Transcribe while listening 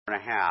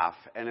and a half.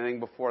 Anything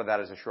before that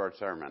is a short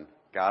sermon.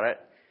 Got it?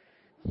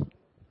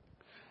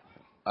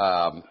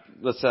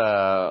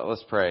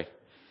 Let's pray.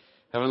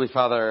 Heavenly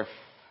Father,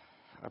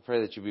 I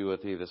pray that you be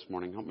with me this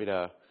morning. Help me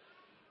to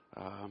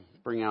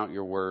bring out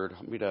your word.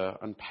 Help me to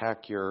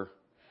unpack your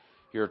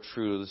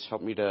truths.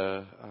 Help me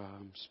to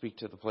speak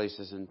to the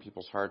places in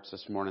people's hearts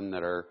this morning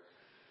that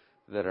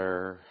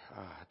are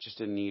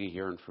just in need of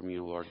hearing from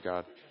you, Lord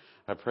God.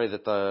 I pray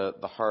that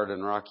the hard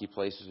and rocky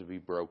places would be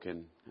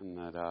broken, and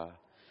that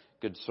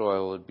good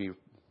soil would be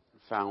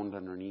found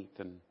underneath,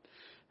 and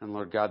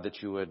Lord God,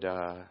 that you would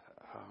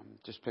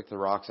just pick the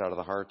rocks out of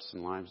the hearts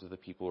and lives of the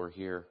people who are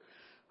here.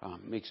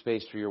 Make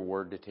space for your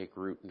word to take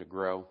root and to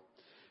grow.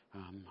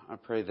 I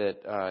pray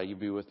that you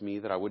be with me,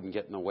 that I wouldn't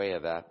get in the way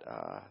of that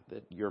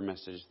your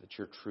message, that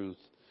your truth,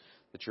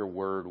 that your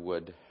word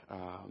would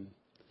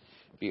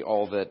be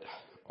all that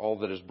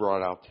is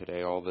brought out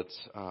today, all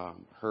that's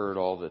heard,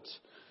 all that's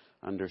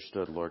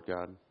understood, Lord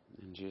God.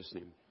 In Jesus'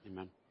 name,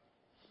 amen.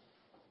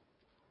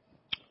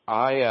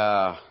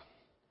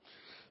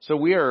 So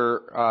we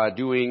are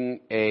doing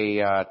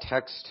a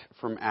text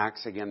from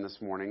Acts again this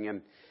morning,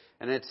 and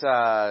it's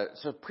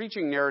so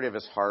preaching narrative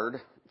is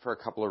hard for a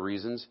couple of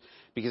reasons,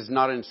 because it's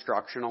not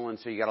instructional, and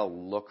so you got to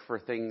look for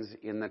things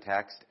in the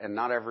text, and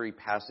not every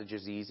passage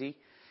is easy.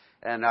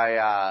 And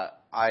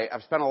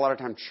I've spent a lot of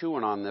time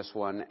chewing on this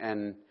one,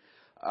 and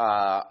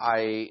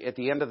at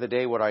the end of the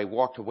day, what I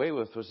walked away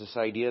with was this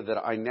idea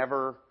that I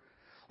never,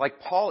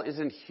 like, Paul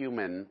isn't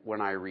human when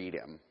I read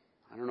him.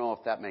 I don't know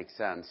if that makes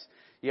sense.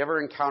 You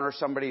ever encounter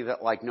somebody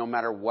that, like, no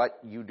matter what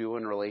you do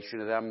in relation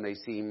to them, they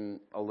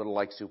seem a little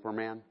like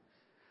Superman?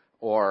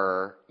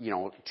 Or,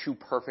 too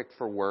perfect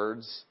for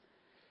words?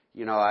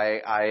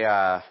 I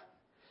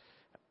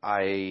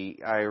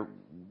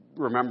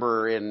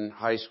remember in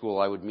high school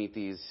I would meet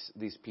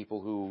these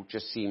people who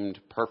just seemed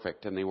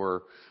perfect, and they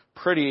were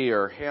pretty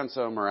or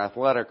handsome or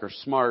athletic or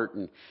smart,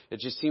 and it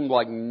just seemed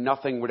like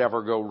nothing would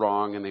ever go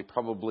wrong, and they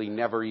probably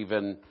never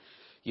even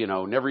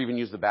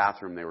used the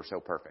bathroom. They were so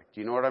perfect.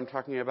 Do you know what I'm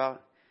talking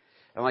about?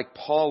 And like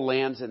Paul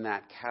lands in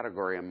that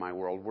category in my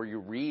world, where you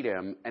read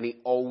him and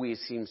he always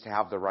seems to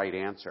have the right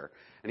answer,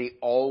 and he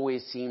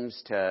always seems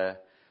to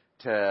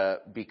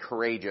be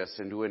courageous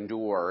and to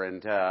endure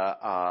and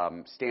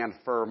to stand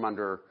firm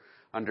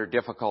under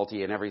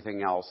difficulty and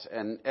everything else.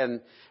 And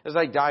as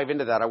I dive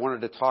into that, I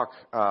wanted to talk,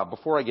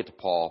 before I get to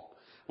Paul,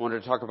 I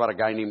wanted to talk about a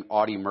guy named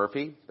Audie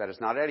Murphy. That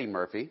is not Eddie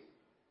Murphy.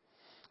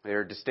 They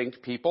are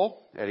distinct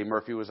people. Eddie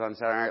Murphy was on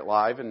Saturday Night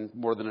Live in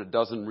more than a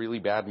dozen really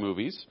bad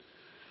movies.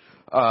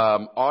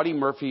 Audie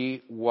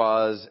Murphy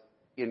was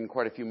in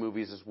quite a few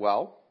movies as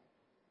well.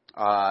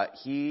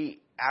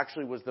 He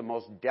actually was the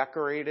most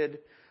decorated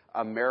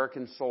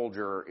American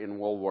soldier in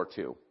World War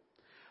II.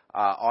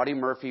 Audie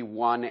Murphy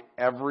won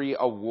every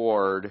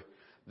award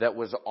that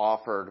was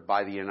offered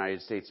by the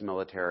United States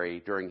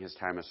military during his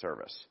time of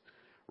service,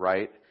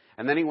 right?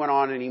 And then he went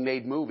on and he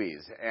made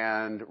movies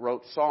and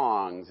wrote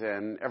songs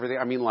and everything.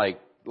 I mean, like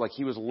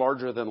he was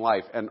larger than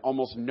life. And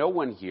almost no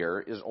one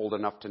here is old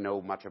enough to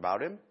know much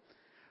about him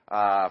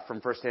from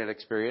firsthand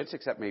experience,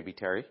 except maybe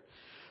Terry.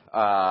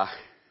 And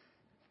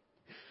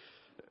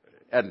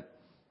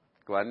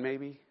Glenn,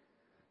 maybe?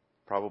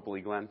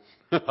 Probably Glenn.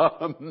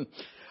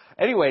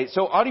 Anyway,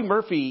 so Audie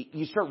Murphy,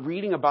 you start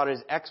reading about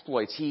his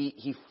exploits.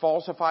 He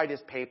falsified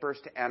his papers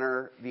to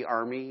enter the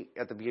Army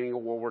at the beginning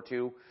of World War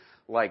II,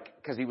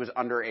 because he was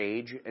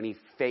underage, and he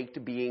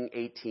faked being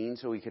 18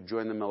 so he could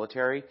join the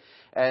military.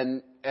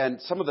 And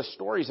some of the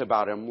stories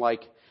about him,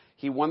 like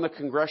he won the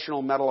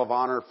Congressional Medal of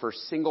Honor for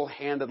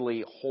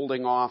single-handedly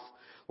holding off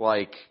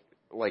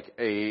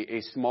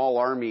a small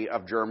army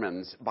of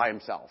Germans by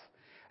himself.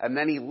 And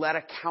then he led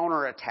a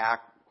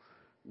counterattack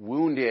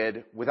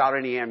wounded without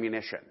any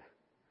ammunition.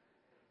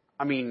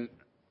 I mean,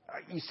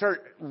 you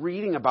start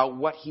reading about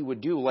what he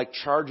would do, like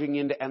charging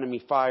into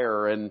enemy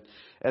fire and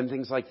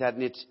things like that,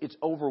 and it's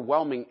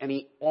overwhelming, and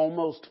he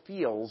almost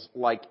feels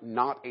like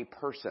not a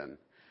person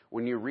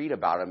when you read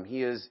about him.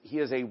 He is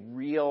a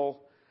real,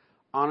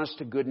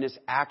 honest-to-goodness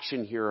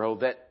action hero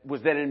that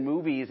was then in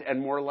movies, and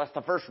more or less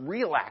the first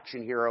real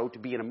action hero to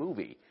be in a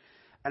movie.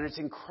 And it's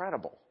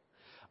incredible.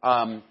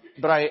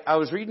 But I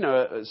was reading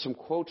some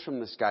quotes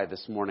from this guy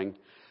this morning,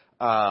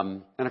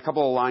 and a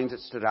couple of lines that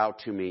stood out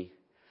to me.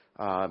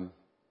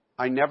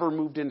 I never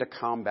moved into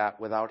combat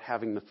without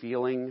having the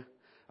feeling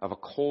of a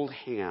cold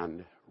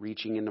hand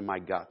reaching into my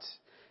guts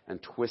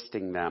and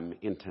twisting them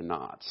into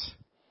knots.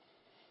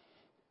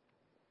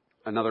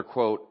 Another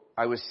quote,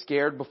 I was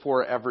scared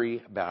before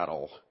every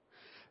battle.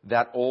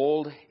 That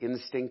old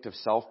instinct of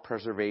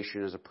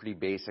self-preservation is a pretty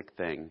basic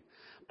thing.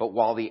 But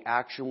while the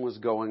action was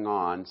going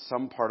on,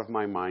 some part of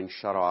my mind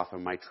shut off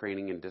and my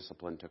training and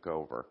discipline took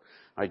over.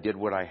 I did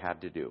what I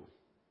had to do.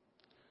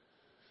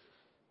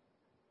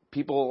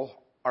 People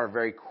are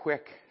very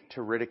quick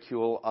to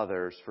ridicule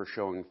others for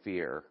showing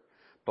fear,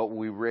 but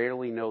we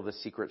rarely know the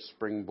secret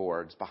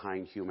springboards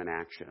behind human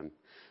action.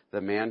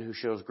 The man who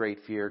shows great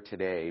fear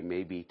today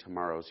may be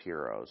tomorrow's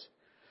heroes.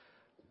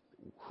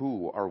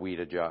 Who are we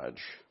to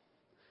judge?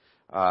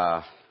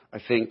 I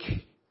think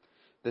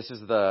This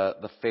is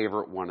the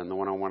favorite one and the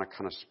one I want to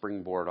kind of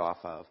springboard off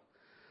of.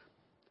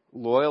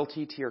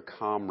 Loyalty to your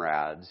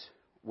comrades,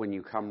 when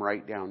you come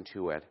right down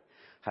to it,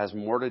 has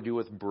more to do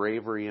with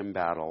bravery in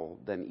battle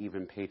than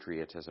even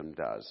patriotism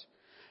does.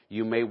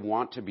 You may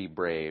want to be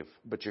brave,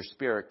 but your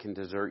spirit can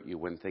desert you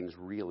when things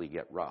really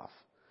get rough.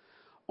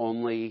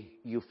 Only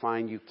you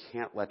find you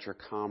can't let your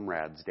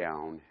comrades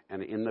down,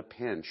 and in the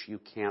pinch, you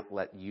can't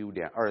let you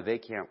down, or they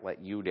can't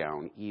let you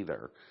down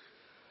either.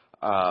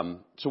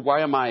 So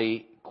why am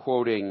I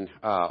quoting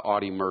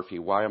Audie Murphy?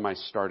 Why am I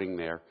starting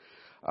there?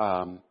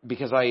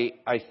 Because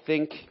I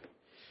think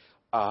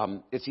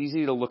it's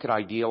easy to look at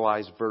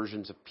idealized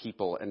versions of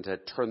people and to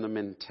turn them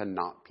into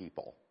not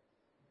people.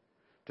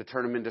 To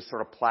turn them into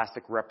sort of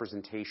plastic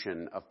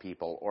representation of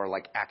people, or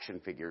like action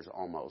figures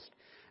almost.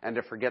 And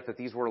to forget that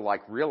these were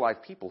like real life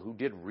people who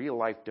did real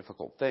life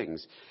difficult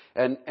things.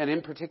 And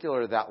in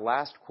particular, that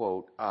last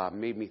quote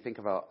made me think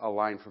of a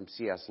line from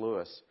C.S.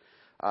 Lewis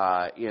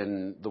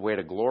in The Way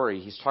to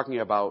Glory. He's talking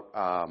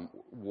about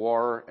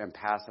war and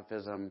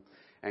pacifism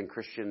and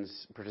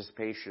Christians'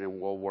 participation in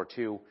World War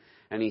II.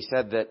 And he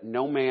said that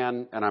no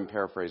man, and I'm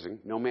paraphrasing,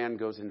 no man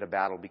goes into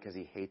battle because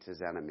he hates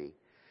his enemy.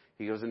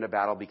 He goes into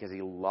battle because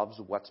he loves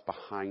what's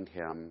behind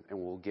him and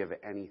will give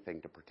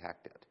anything to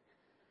protect it.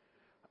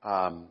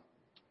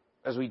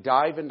 As we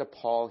dive into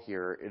Paul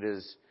here,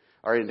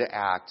 or into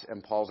Acts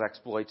and Paul's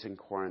exploits in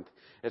Corinth,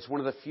 it's one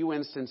of the few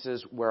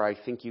instances where I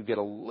think you get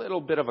a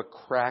little bit of a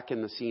crack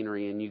in the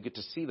scenery and you get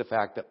to see the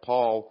fact that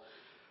Paul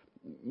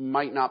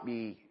might not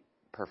be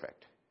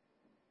perfect,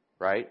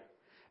 right?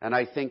 And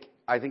I think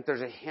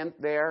there's a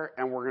hint there,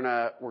 and we're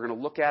gonna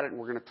look at it and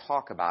we're gonna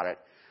talk about it.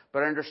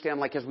 But I understand,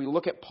 like, as we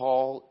look at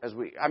Paul,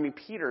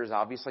 Peter is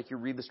obvious. Like, you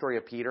read the story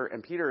of Peter,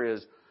 and Peter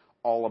is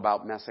all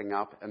about messing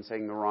up and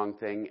saying the wrong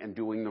thing and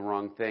doing the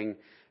wrong thing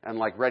and,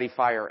 like, ready,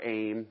 fire,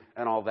 aim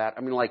and all that.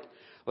 I mean, like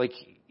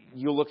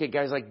you look at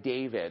guys like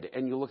David,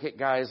 and you look at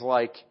guys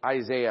like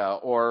Isaiah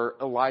or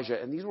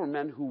Elijah, and these were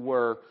men who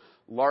were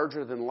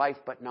larger than life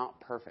but not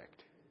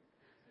perfect.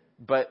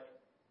 But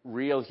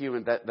real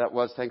human. That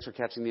was, thanks for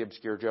catching the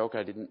obscure joke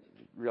I didn't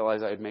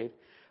realize I had made.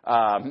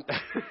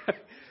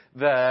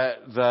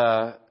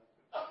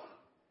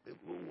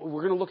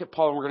 We're going to look at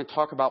Paul, and we're going to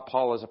talk about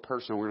Paul as a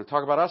person. We're going to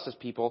talk about us as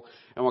people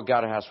and what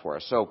God has for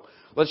us. So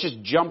let's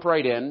just jump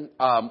right in.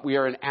 We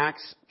are in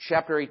Acts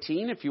chapter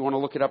 18. If you want to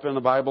look it up in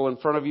the Bible in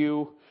front of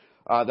you,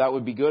 that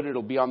would be good.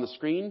 It'll be on the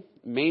screen.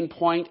 Main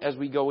point as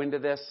we go into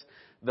this,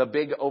 the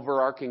big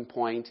overarching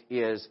point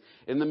is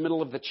in the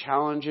middle of the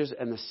challenges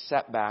and the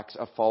setbacks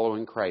of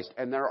following Christ.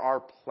 And there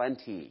are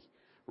plenty,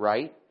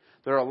 right?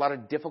 There are a lot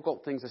of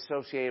difficult things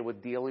associated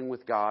with dealing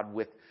with God,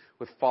 with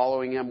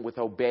following Him, with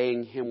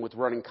obeying Him, with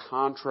running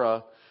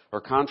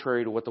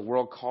contrary to what the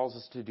world calls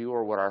us to do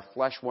or what our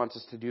flesh wants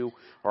us to do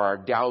or our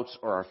doubts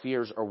or our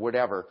fears or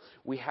whatever.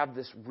 We have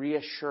this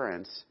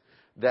reassurance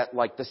that,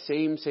 like, the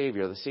same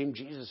Savior, the same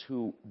Jesus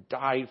who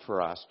died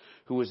for us,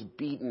 who was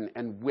beaten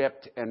and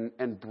whipped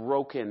and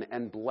broken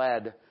and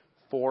bled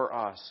for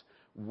us,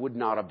 would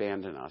not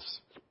abandon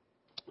us.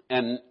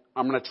 And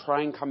I'm going to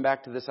try and come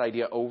back to this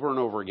idea over and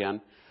over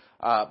again.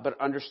 But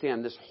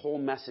understand, this whole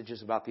message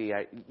is about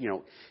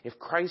if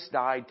Christ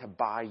died to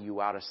buy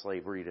you out of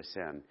slavery to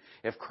sin,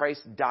 if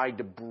Christ died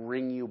to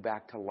bring you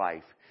back to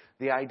life,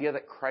 the idea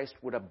that Christ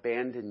would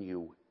abandon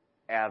you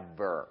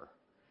ever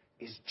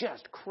is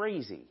just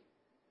crazy.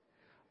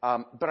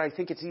 But I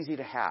think it's easy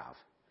to have.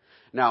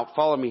 Now,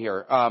 follow me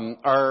here.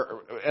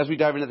 As we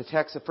dive into the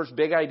text, the first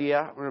big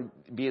idea, we're going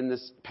to be in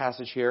this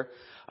passage here.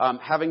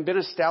 Having been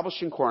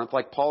established in Corinth,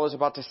 like Paul is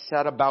about to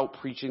set about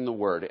preaching the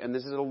word. And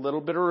this is a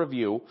little bit of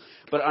review,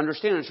 but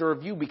understand it's a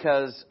review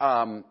because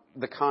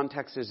the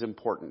context is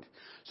important.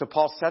 So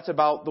Paul sets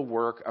about the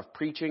work of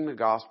preaching the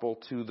gospel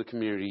to the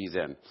community he's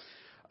in.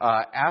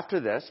 After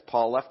this,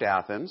 Paul left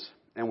Athens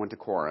and went to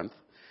Corinth.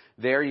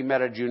 There he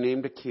met a Jew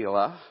named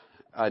Aquila,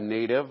 a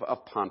native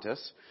of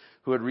Pontus,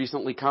 who had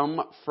recently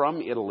come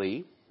from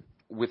Italy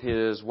with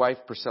his wife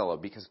Priscilla,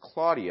 because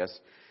Claudius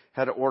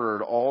had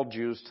ordered all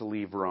Jews to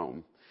leave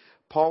Rome.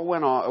 Paul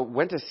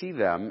went to see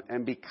them,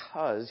 and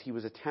because he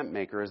was a tent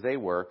maker as they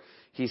were,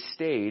 he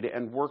stayed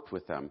and worked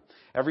with them.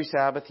 Every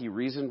Sabbath he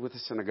reasoned with in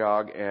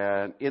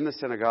the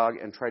synagogue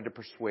and tried to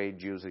persuade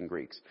Jews and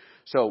Greeks.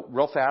 So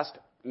real fast,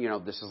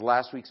 this is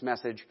last week's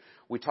message.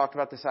 We talked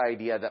about this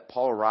idea that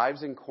Paul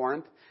arrives in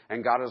Corinth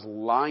and God has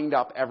lined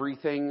up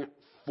everything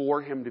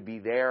for him to be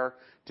there,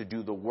 to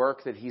do the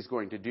work that he's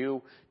going to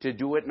do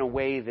it in a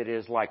way that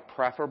is like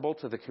preferable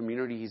to the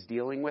community he's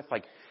dealing with.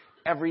 Like,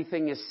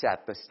 everything is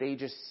set. The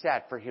stage is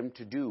set for him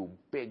to do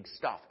big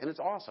stuff. And it's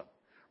awesome,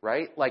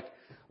 right? Like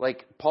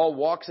Paul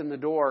walks in the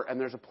door and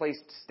there's a place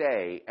to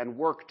stay and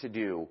work to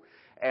do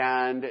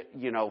and,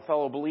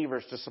 fellow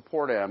believers to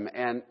support him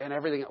and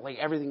everything,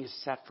 everything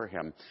is set for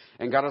him.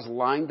 And God has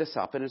lined this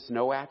up, and it's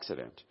no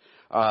accident.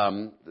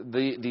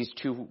 These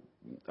two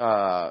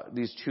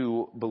these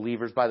two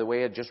believers, by the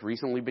way, had just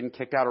recently been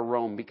kicked out of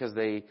Rome because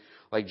they,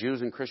 like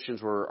Jews and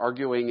Christians, were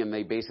arguing, and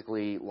they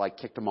basically like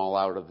kicked them all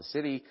out of the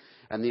city.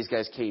 And these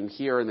guys came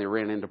here and they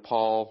ran into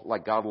Paul.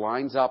 Like, God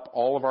lines up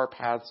all of our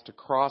paths to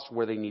cross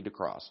where they need to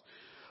cross.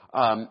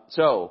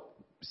 So,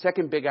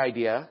 second big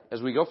idea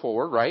as we go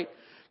forward, right?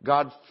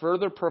 God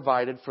further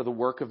provided for the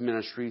work of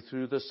ministry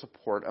through the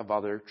support of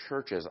other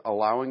churches,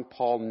 allowing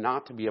Paul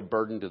not to be a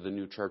burden to the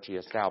new church he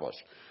established.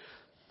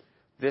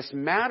 This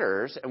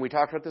matters, and we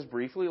talked about this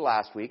briefly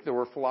last week. There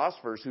were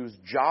philosophers whose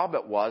job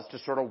it was to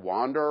sort of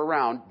wander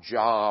around,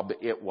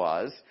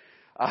 to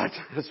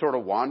sort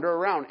of wander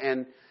around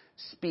and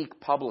speak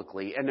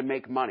publicly and to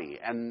make money.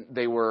 And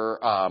they were,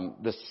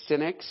 the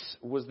Cynics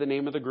was the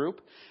name of the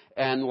group.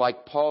 And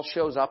like Paul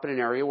shows up in an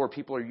area where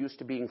people are used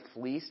to being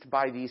fleeced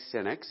by these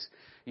cynics,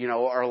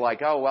 are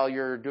like, oh, well,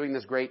 you're doing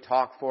this great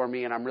talk for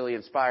me and I'm really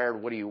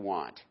inspired. What do you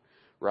want?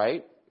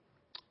 Right?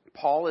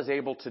 Paul is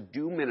able to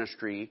do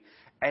ministry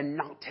and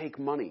not take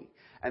money.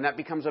 And that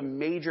becomes a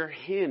major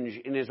hinge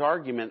in his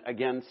argument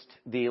against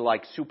the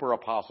super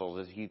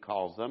apostles, as he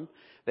calls them,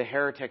 the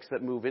heretics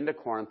that move into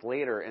Corinth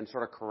later and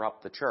sort of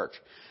corrupt the church.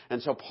 And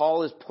so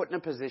Paul is put in a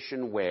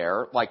position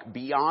where,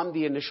 beyond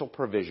the initial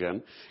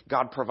provision,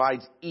 God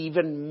provides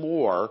even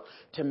more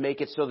to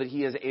make it so that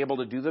he is able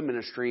to do the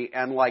ministry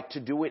and to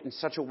do it in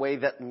such a way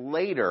that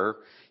later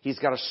he's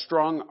got a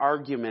strong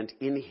argument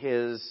in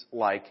his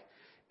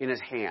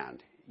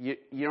hand. You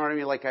know what I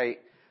mean?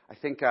 I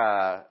think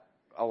a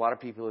lot of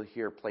people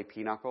here play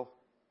pinochle.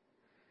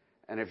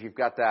 And if you've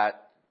got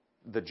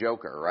the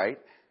Joker, right?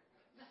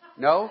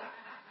 No?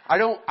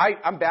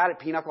 I'm bad at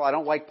pinochle. I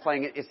don't like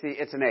playing it.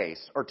 It's an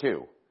ace or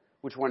two.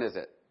 Which one is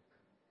it?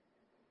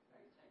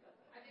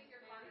 I think your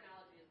card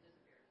analogy has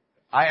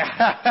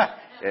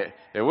disappeared.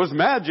 It was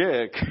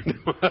magic.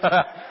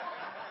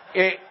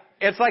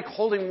 It's like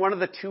holding one of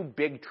the two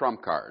big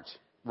trump cards,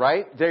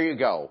 right? There you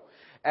go.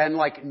 And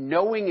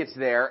knowing it's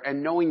there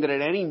and knowing that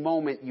at any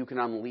moment you can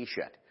unleash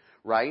it,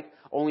 right?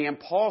 Only in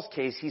Paul's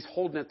case, he's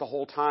holding it the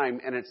whole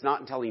time, and it's not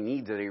until he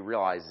needs it he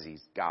realizes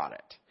he's got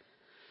it.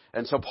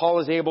 And so Paul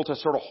is able to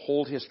sort of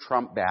hold his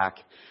trump back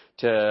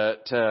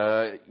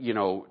to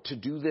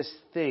do this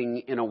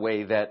thing in a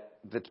way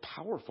that's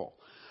powerful.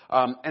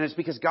 And it's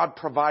because God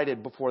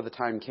provided before the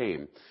time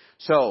came.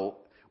 So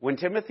when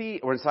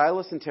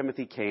Silas and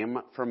Timothy came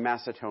from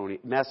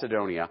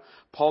Macedonia,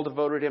 Paul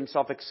devoted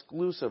himself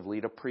exclusively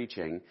to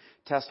preaching,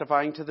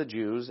 testifying to the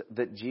Jews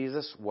that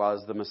Jesus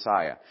was the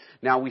Messiah.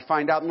 Now, we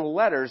find out in the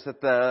letters that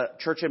the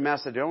church in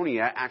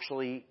Macedonia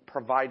actually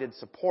provided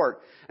support,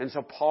 and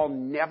so Paul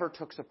never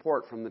took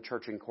support from the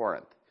church in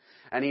Corinth.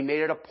 And he made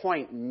it a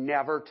point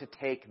never to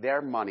take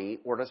their money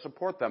or to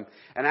support them.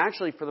 And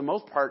actually, for the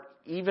most part,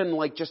 even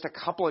just a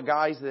couple of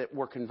guys that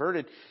were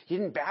converted, he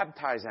didn't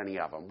baptize any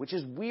of them, which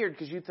is weird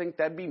because you'd think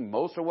that'd be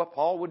most of what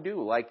Paul would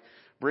do,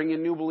 bring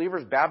in new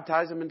believers,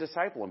 baptize them, and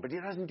disciple them. But he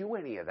doesn't do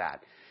any of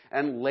that.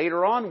 And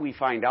later on, we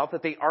find out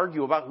that they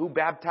argue about who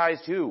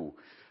baptized who.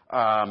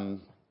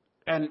 And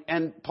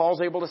Paul's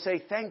able to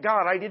say, thank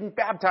God I didn't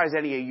baptize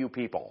any of you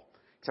people,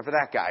 except for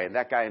that guy and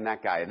that guy and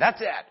that guy. And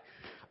that's it.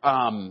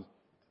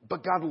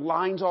 But God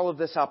lines all of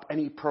this up, and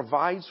he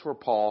provides for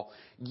Paul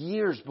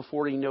years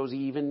before he knows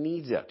he even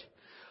needs it.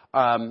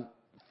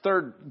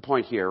 Third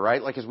point here,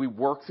 right? As we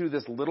work through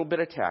this little bit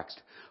of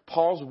text,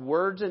 Paul's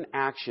words and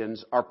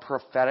actions are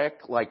prophetic,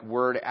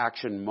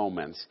 word-action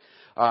moments.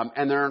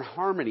 And they're in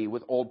harmony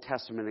with Old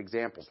Testament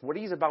examples. What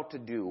he's about to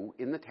do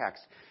in the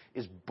text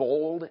is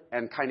bold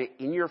and kind of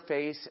in your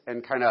face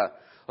and kind of,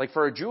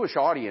 for a Jewish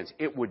audience,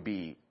 it would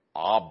be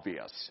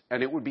obvious.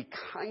 And it would be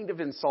kind of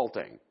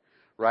insulting.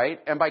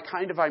 Right? And by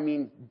kind of, I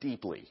mean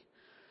deeply.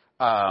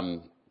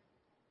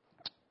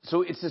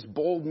 So it's this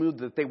bold move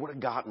that they would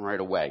have gotten right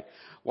away.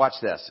 Watch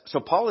this.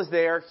 So Paul is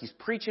there. He's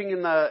preaching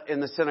in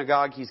the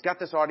synagogue. He's got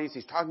this audience.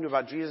 He's talking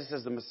about Jesus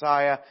as the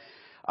Messiah.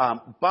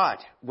 But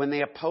when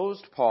they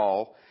opposed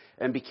Paul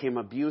and became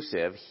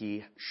abusive,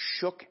 he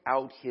shook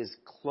out his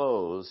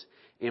clothes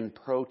in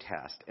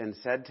protest and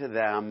said to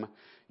them,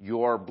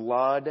 "Your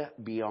blood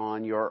be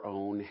on your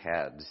own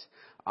heads.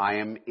 I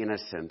am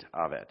innocent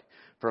of it.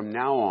 From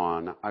now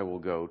on, I will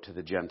go to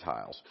the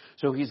Gentiles."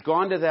 So he's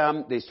gone to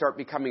them. They start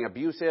becoming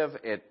abusive.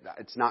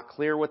 It's not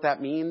clear what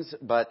that means,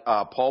 but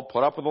Paul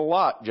put up with a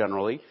lot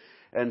generally.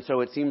 And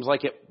so it seems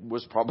like it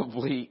was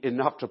probably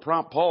enough to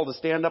prompt Paul to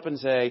stand up and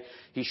say,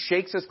 he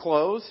shakes his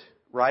clothes,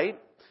 right?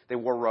 They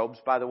wore robes,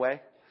 by the way.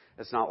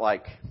 It's not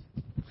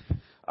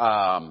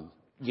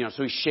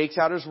so he shakes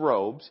out his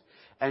robes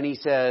and he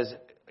says,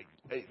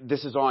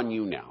 this is on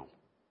you now.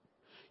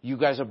 You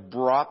guys have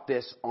brought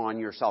this on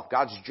yourself.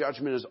 God's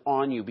judgment is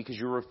on you because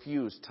you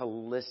refuse to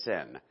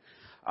listen.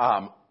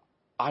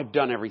 I've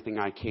done everything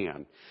I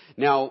can.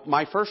 Now,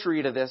 my first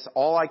read of this,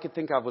 all I could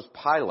think of was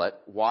Pilate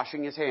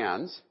washing his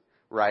hands,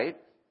 right?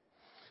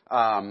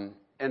 And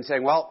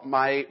saying, well,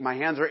 my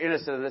hands are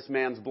innocent of this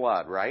man's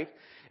blood, right?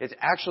 It's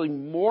actually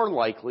more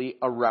likely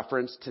a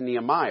reference to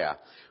Nehemiah,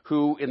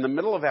 who in the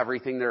middle of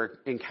everything, they're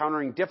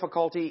encountering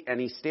difficulty, and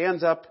he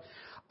stands up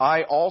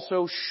I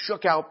also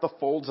shook out the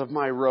folds of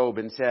my robe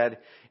and said,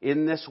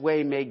 in this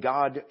way may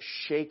God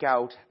shake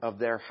out of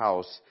their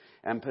house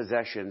and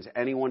possessions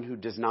anyone who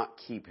does not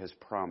keep his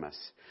promise.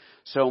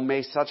 So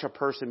may such a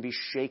person be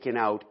shaken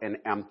out and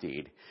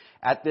emptied.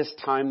 At this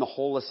time the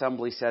whole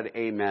assembly said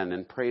amen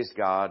and praised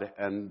God,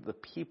 and the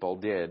people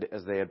did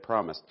as they had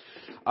promised.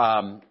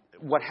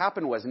 What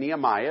happened was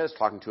Nehemiah is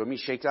talking to him. He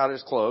shakes out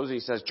his clothes and he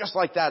says, just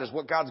like that is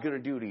what God's going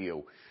to do to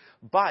you.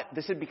 But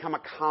this had become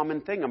a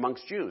common thing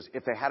amongst Jews.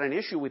 If they had an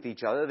issue with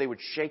each other, they would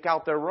shake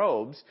out their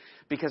robes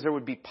because there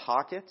would be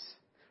pockets,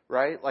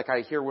 right? Like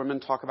I hear women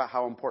talk about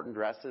how important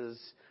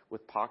dresses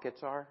with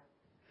pockets are.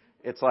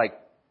 It's like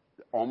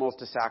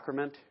almost a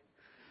sacrament.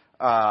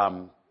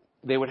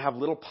 They would have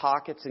little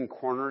pockets and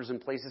corners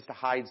and places to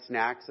hide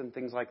snacks and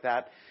things like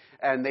that.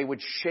 And they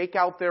would shake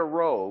out their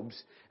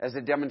robes as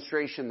a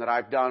demonstration that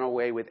I've done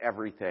away with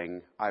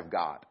everything I've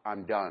got.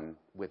 I'm done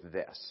with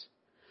this.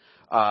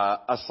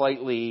 A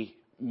slightly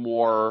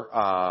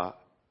more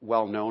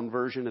well-known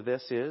version of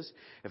this is,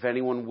 if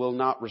anyone will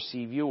not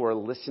receive you or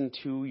listen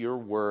to your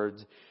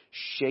words,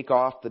 shake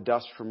off the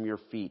dust from your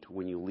feet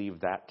when you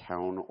leave that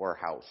town or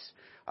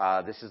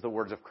house. This is the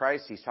words of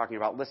Christ. He's talking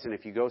about, listen,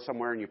 if you go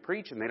somewhere and you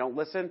preach and they don't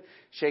listen,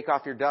 shake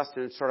off your dust.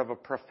 And it's sort of a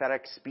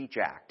prophetic speech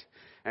act.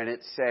 And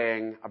it's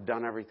saying, I've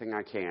done everything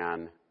I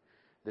can.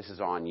 This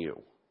is on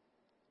you.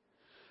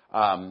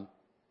 I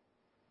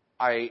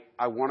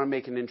want to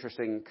make an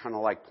interesting kind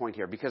of like point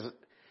here, because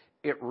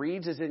it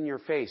reads as in your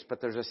face,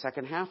 but there's a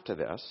second half to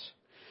this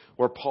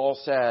where Paul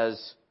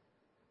says,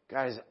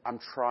 guys, I'm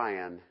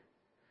trying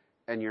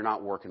and you're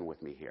not working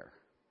with me here.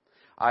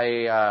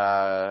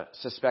 I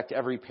suspect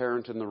every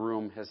parent in the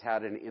room has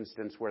had an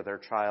instance where their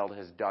child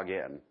has dug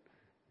into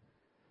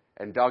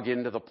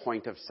the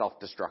point of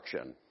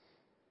self-destruction,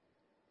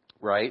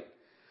 right?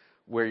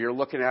 Where you're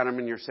looking at them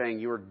and you're saying,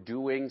 you're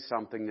doing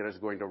something that is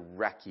going to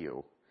wreck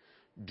you.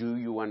 Do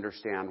you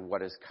understand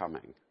what is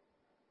coming?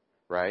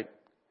 Right?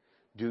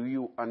 Do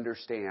you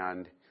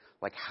understand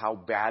like how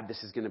bad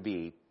this is going to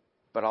be?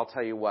 But I'll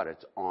tell you what,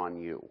 it's on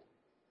you.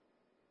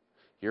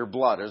 Your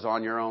blood is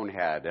on your own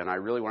head. And I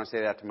really want to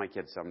say that to my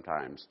kids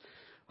sometimes.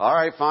 All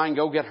right, fine,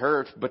 go get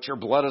hurt, but your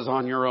blood is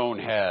on your own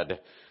head.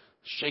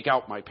 Shake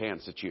out my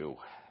pants at you.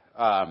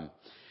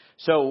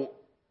 So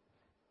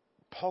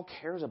Paul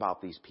cares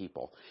about these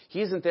people.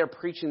 He isn't there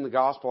preaching the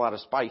gospel out of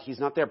spite.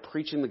 He's not there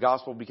preaching the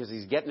gospel because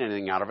he's getting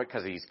anything out of it,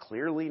 because he's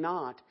clearly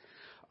not.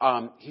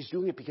 He's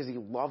doing it because he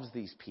loves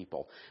these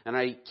people. And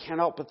I can't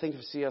help but think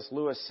of C.S.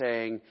 Lewis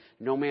saying,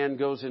 no man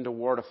goes into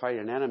war to fight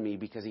an enemy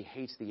because he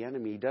hates the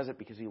enemy. He does it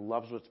because he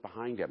loves what's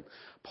behind him.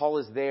 Paul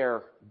is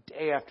there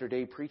day after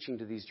day preaching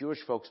to these Jewish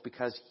folks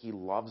because he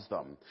loves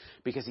them,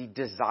 because he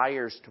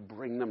desires to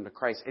bring them to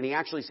Christ. And he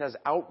actually says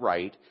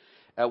outright,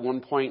 at one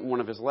point in one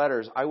of his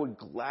letters, I would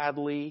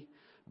gladly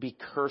be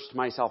cursed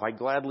myself. I'd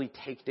gladly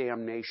take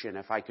damnation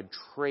if I could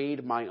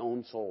trade my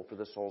own soul for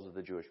the souls of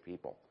the Jewish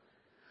people.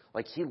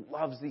 Like, he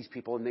loves these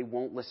people and they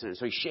won't listen. And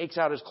so he shakes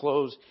out his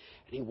clothes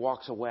and he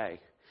walks away.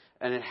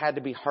 And it had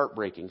to be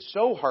heartbreaking.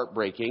 So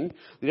heartbreaking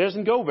that he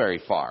doesn't go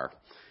very far.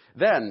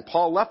 Then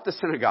Paul left the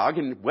synagogue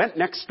and went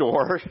next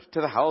door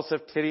to the house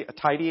of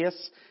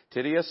Titius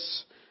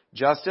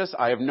Justus.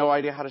 I have no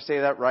idea how to say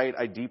that right.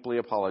 I deeply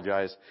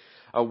apologize.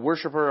 A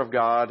worshiper of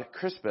God,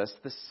 Crispus,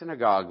 the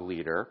synagogue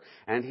leader,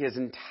 and his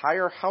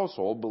entire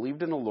household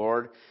believed in the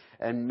Lord,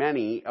 and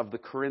many of the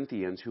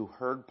Corinthians who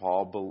heard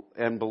Paul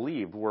and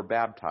believed were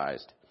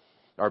baptized.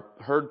 Or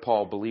heard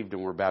Paul, believed,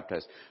 and were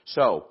baptized.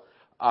 So,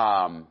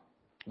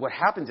 what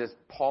happens is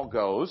Paul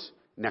goes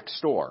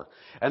next door.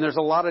 And there's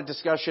a lot of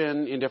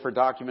discussion in different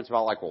documents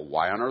about, like, well,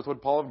 why on earth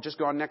would Paul have just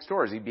gone next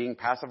door? Is he being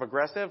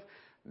passive-aggressive?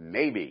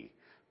 Maybe.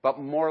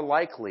 But more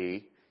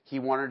likely, he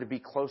wanted to be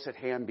close at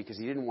hand because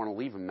he didn't want to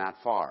leave them that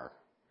far,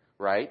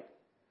 right?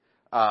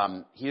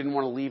 He didn't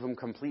want to leave them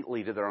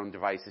completely to their own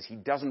devices. He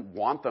doesn't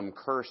want them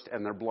cursed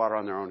and their blood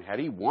on their own head.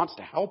 He wants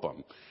to help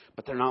them,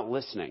 but they're not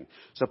listening.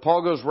 So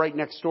Paul goes right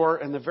next door,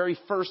 and the very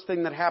first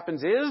thing that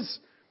happens is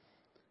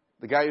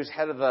the guy who's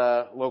head of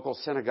the local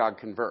synagogue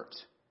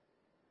converts.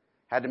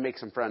 Had to make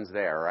some friends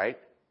there, right?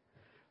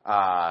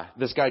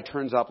 This guy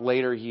turns up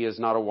later. He is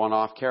not a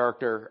one-off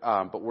character,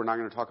 but we're not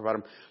going to talk about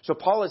him. So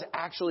Paul is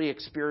actually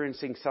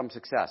experiencing some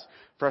success.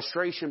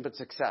 Frustration, but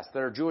success.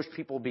 There are Jewish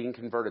people being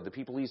converted, the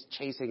people he's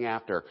chasing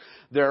after.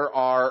 There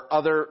are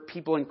other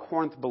people in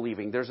Corinth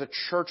believing. There's a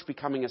church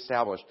becoming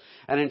established.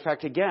 And in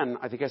fact, again,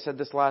 I think I said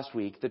this last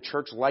week, the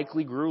church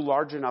likely grew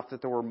large enough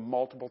that there were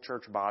multiple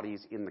church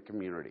bodies in the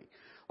community.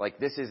 Like,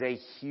 this is a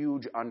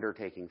huge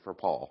undertaking for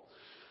Paul.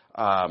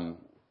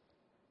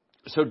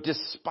 So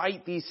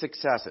despite these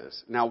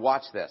successes, now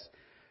watch this,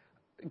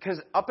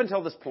 because up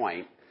until this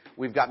point,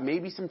 we've got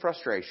maybe some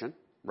frustration,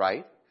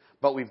 right?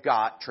 But we've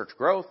got church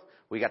growth,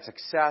 we got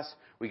success,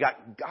 we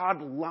got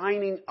God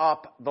lining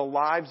up the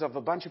lives of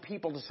a bunch of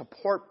people to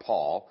support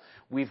Paul.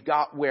 We've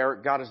got where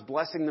God is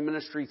blessing the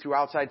ministry through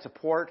outside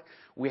support.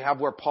 We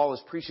have where Paul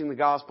is preaching the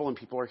gospel and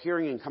people are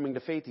hearing and coming to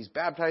faith. He's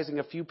baptizing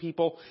a few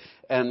people,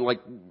 and like,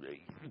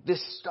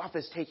 this stuff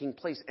is taking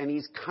place and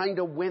he's kind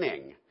of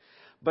winning.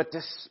 But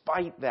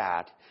despite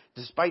that,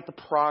 despite the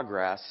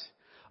progress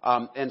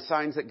and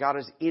signs that God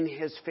is in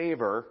his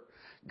favor,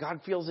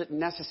 God feels it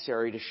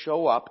necessary to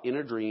show up in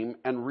a dream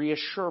and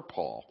reassure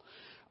Paul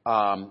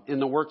in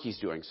the work he's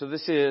doing. So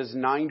this is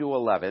 9 to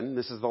 11.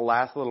 This is the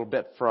last little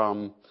bit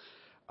from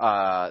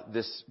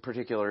this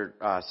particular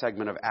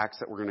segment of Acts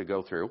that we're going to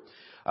go through.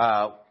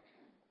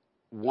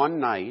 One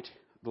night,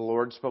 the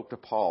Lord spoke to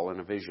Paul in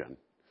a vision.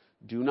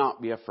 Do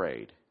not be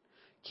afraid.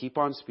 Keep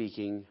on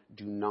speaking.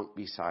 Do not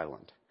be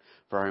silent,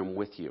 for I am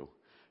with you.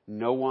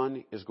 No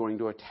one is going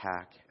to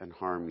attack and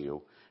harm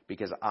you,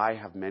 because I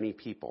have many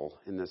people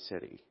in the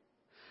city.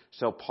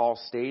 So Paul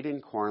stayed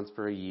in Corinth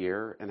for a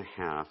year and a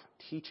half,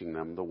 teaching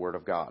them the word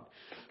of God.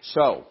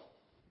 So,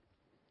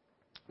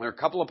 there are a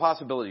couple of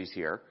possibilities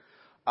here.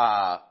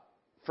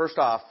 First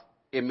off,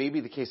 it may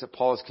be the case that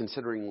Paul is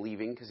considering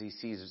leaving because he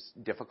sees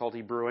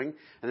difficulty brewing,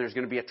 and there's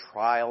going to be a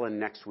trial in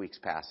next week's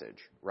passage,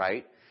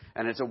 right?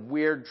 And it's a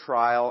weird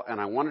trial, and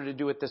I wanted to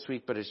do it this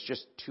week, but it's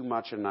just too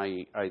much, and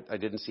I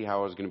didn't see how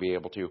I was going to be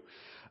able to.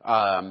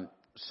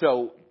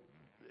 So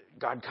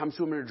God comes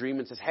to him in a dream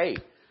and says, hey,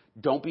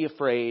 don't be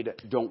afraid,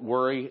 don't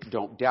worry,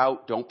 don't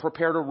doubt, don't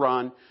prepare to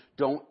run,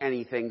 don't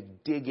anything,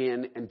 dig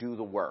in and do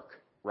the work,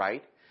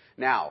 right?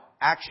 Now,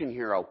 action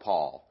hero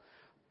Paul.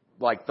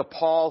 Like the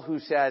Paul who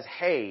says,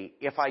 hey,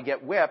 if I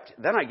get whipped,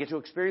 then I get to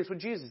experience what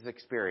Jesus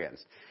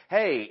experienced.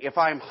 Hey, if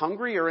I'm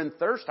hungry or in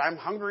thirst, I'm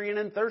hungry and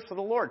in thirst for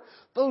the Lord.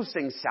 Those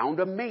things sound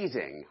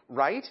amazing,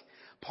 right?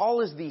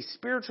 Paul is the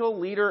spiritual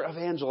leader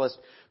evangelist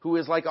who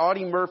is like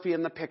Audie Murphy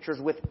in the pictures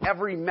with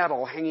every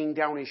medal hanging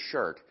down his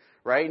shirt,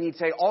 right? And he'd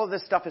say, all of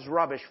this stuff is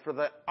rubbish for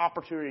the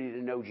opportunity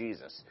to know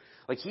Jesus.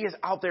 Like he is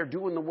out there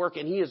doing the work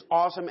and he is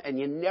awesome and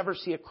you never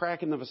see a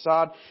crack in the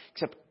facade,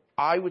 except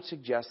I would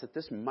suggest that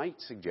this might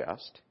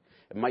suggest,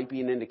 it might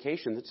be an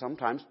indication that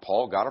sometimes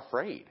Paul got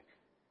afraid.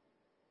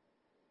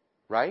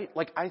 Right?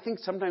 Like, I think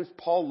sometimes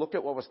Paul looked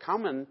at what was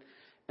coming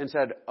and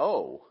said,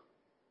 I'm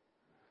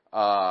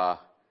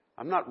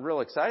not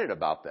real excited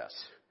about this.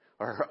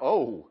 Or,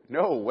 oh,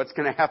 no, what's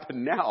going to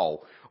happen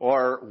now?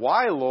 Or,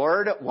 why,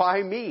 Lord?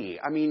 Why me?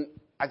 I mean,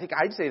 I think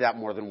I'd say that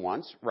more than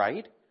once,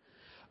 right?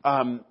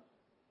 And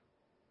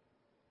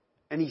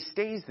he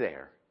stays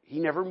there. He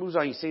never moves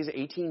on. He stays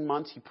 18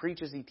 months. He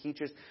preaches. He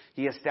teaches.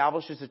 He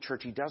establishes a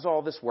church. He does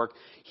all this work.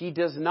 He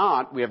does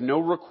not. We have no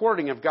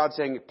recording of God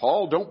saying,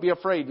 Paul, don't be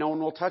afraid. No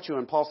one will touch you.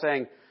 And Paul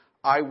saying,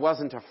 I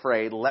wasn't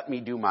afraid. Let me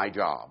do my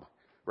job.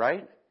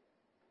 Right?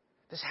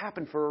 This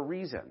happened for a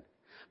reason.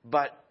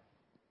 But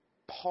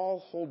Paul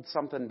holds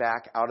something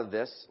back out of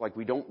this. Like,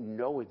 we don't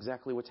know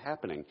exactly what's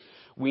happening.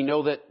 We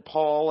know that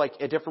Paul, like,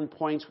 at different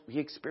points, he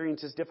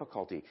experiences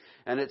difficulty.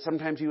 And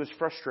sometimes he was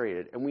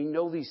frustrated. And we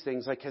know these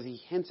things, like, because he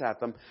hints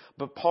at them.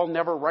 But Paul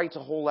never writes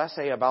a whole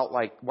essay about,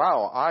 like,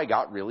 wow, I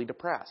got really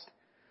depressed.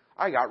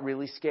 I got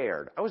really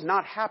scared. I was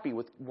not happy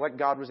with what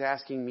God was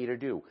asking me to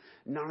do.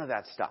 None of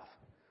that stuff.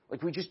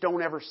 Like, we just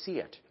don't ever see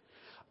it.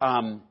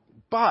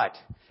 But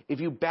if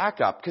you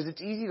back up, because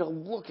it's easy to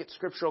look at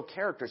scriptural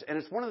characters, and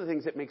it's one of the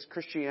things that makes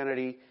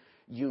Christianity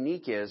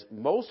unique is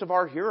most of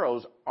our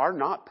heroes are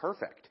not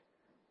perfect,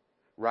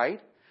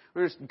 right?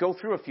 We're going to go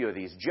through a few of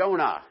these.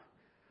 Jonah,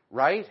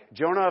 right?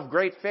 Jonah of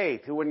great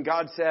faith, who when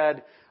God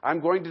said, I'm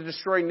going to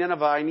destroy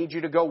Nineveh, I need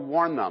you to go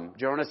warn them.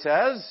 Jonah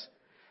says,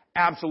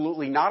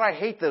 absolutely not. I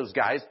hate those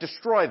guys.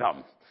 Destroy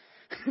them.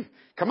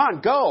 Come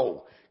on,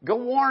 go. Go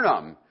warn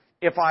them.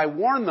 If I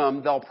warn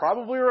them, they'll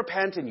probably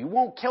repent and you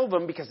won't kill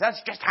them because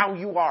that's just how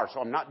you are, so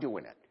I'm not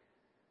doing it.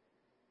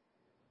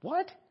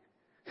 What?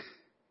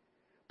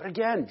 But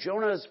again,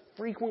 Jonah is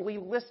frequently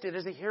listed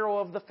as a hero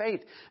of the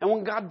faith. And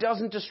when God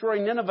doesn't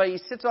destroy Nineveh, he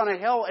sits on a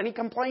hill and he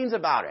complains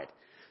about it.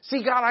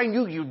 See, God, I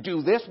knew you'd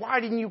do this. Why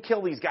didn't you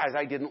kill these guys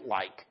I didn't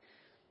like?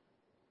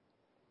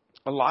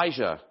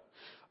 Elijah.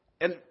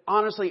 And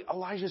honestly,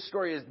 Elijah's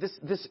story is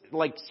this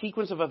like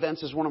sequence of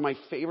events is one of my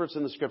favorites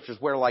in the scriptures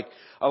where like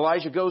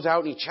Elijah goes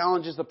out and he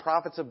challenges the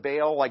prophets of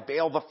Baal, like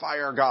Baal the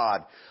fire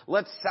god.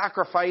 Let's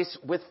sacrifice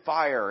with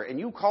fire. And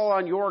you call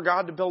on your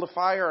God to build a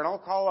fire and I'll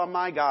call on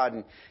my God.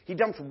 And he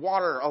dumps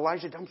water.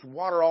 Elijah dumps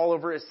water all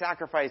over his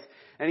sacrifice.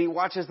 And he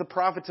watches the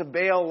prophets of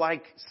Baal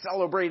like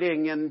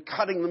celebrating and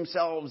cutting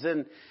themselves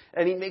and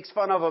he makes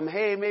fun of them.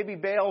 Hey, maybe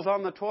Baal's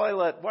on the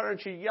toilet. Why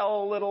don't you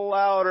yell a little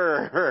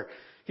louder?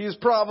 He's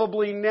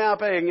probably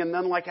napping. And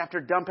then like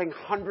after dumping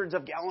hundreds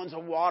of gallons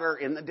of water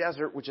in the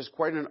desert, which is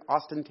quite an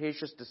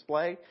ostentatious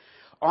display,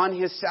 on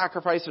his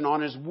sacrifice and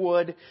on his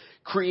wood,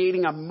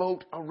 creating a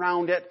moat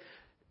around it,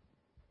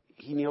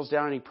 he kneels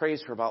down and he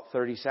prays for about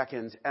 30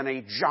 seconds and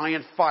a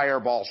giant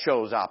fireball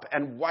shows up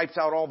and wipes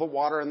out all the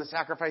water and the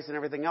sacrifice and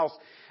everything else.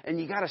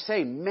 And you gotta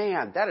say,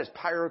 man, that is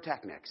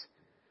pyrotechnics.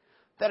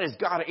 That is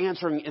God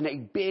answering in a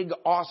big,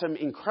 awesome,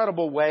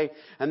 incredible way.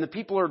 And the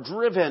people are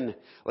driven.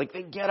 Like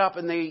they get up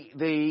and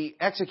they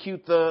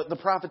execute the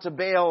prophets of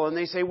Baal and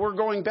they say, we're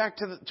going back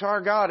to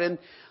our God. And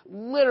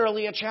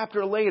literally a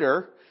chapter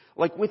later,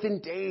 like within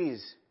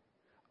days,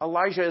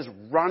 Elijah is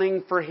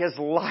running for his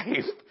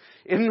life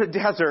in the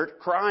desert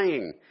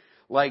crying.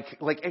 like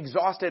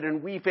exhausted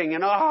and weeping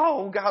and,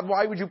 oh, God,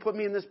 why would you put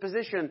me in this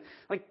position?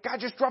 Like, God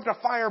just dropped a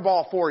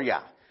fireball for you.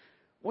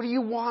 What do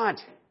you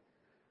want?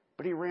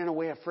 But he ran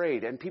away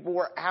afraid, and people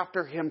were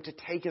after him to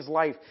take his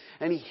life,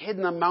 and he hid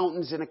in the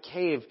mountains in a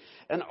cave.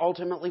 And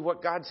ultimately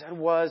what God said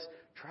was,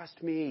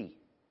 trust me.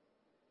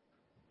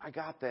 I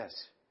got this.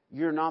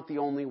 You're not the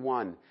only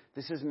one.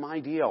 This is my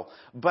deal.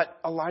 But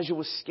Elijah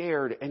was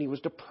scared, and he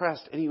was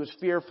depressed, and he was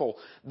fearful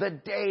the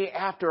day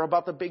after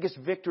about the biggest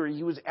victory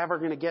he was ever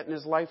going to get in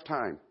his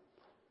lifetime.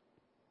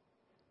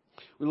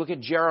 We look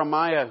at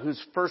Jeremiah,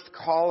 whose first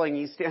calling,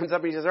 he stands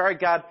up and he says, all right,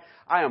 God,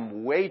 I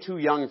am way too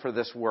young for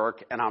this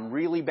work, and I'm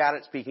really bad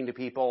at speaking to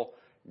people.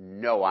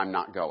 No, I'm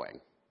not going.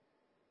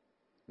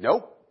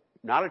 Nope,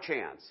 not a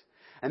chance.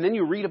 And then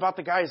you read about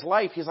the guy's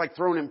life. He's like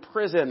thrown in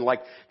prison.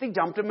 Like they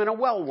dumped him in a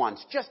well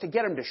once just to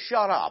get him to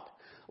shut up.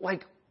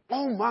 Like,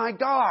 oh my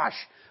gosh.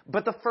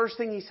 But the first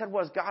thing he said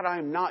was, God, I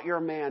am not your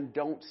man.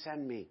 Don't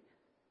send me.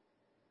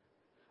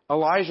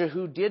 Elijah,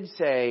 who did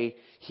say,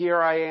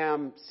 here I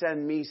am,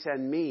 send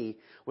me,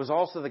 was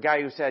also the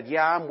guy who said,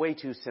 yeah, I'm way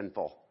too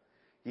sinful.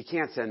 You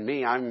can't send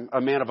me. I'm a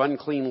man of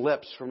unclean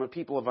lips from a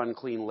people of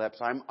unclean lips.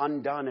 I'm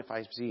undone if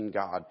I've seen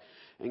God.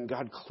 And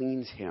God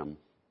cleans him.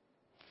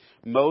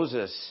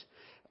 Moses,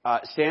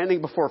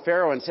 standing before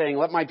Pharaoh and saying,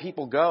 let my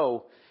people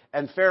go.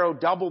 And Pharaoh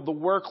doubled the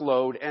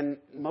workload. And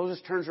Moses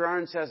turns around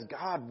and says,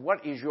 God,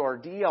 what is your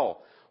deal?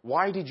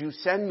 Why did you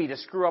send me to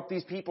screw up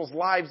these people's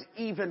lives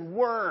even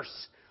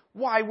worse?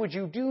 Why would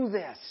you do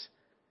this?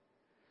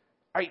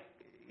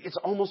 It's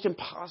almost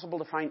impossible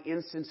to find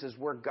instances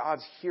where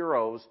God's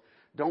heroes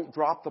don't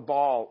drop the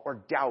ball or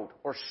doubt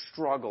or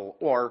struggle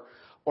or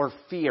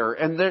fear.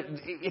 And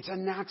it's a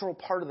natural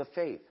part of the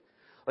faith.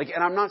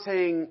 And I'm not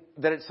saying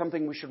that it's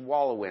something we should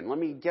wallow in. Let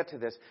me get to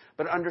this.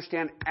 But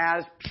understand,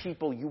 as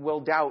people, you will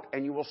doubt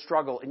and you will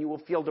struggle and you will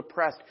feel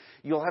depressed.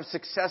 You'll have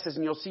successes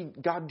and you'll see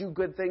God do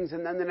good things.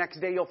 And then the next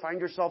day you'll find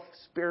yourself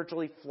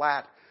spiritually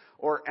flat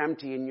or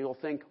empty. And you'll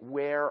think,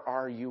 where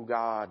are you,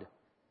 God?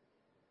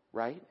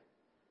 Right?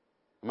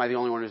 Am I the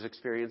only one who's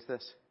experienced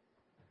this?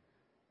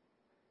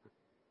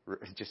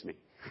 Just me.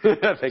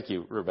 Thank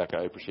you, Rebecca.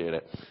 I appreciate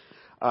it.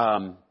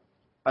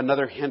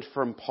 Another hint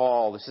from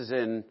Paul. This is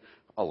in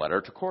a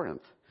letter to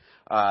Corinth.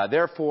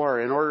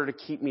 Therefore, in order to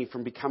keep me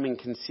from becoming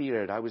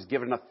conceited, I was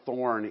given a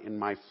thorn in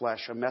my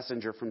flesh, a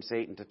messenger from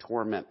Satan to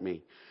torment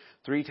me.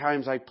 3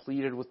 times I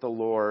pleaded with the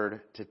Lord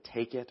to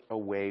take it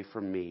away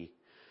from me.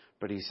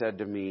 But he said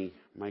to me,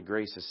 my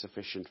grace is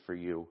sufficient for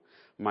you.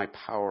 My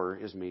power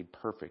is made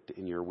perfect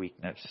in your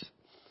weakness.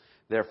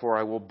 Therefore,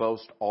 I will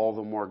boast all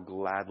the more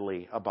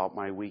gladly about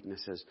my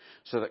weaknesses,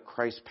 so that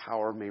Christ's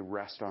power may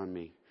rest on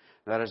me.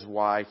 That is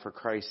why, for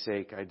Christ's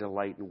sake, I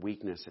delight in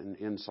weakness and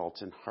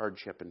insults and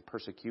hardship and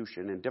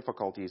persecution and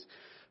difficulties.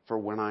 For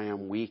when I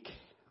am weak,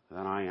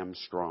 then I am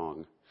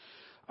strong.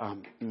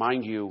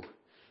 Mind you,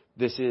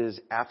 this is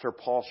after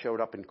Paul showed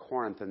up in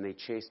Corinth and they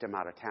chased him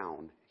out of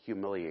town,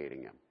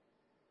 humiliating him.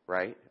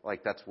 Right?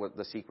 That's what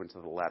the sequence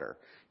of the letter.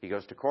 He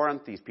goes to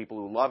Corinth, these people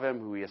who love him,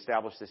 who he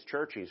established this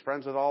church, he's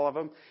friends with all of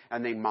them,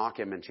 and they mock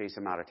him and chase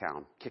him out of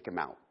town, kick him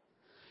out.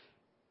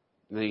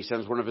 And then he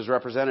sends one of his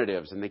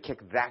representatives, and they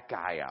kick that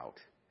guy out.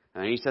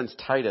 And then he sends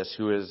Titus,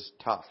 who is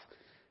tough,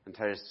 and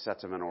Titus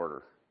sets him in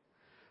order.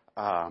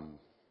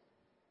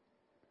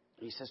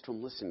 He says to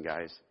him, listen,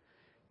 guys,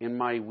 in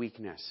my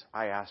weakness,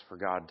 I ask for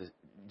God to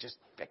just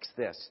fix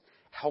this.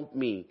 Help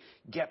me.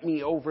 Get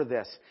me over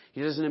this.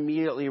 He doesn't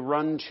immediately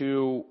run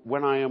to,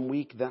 when I am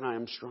weak, then I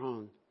am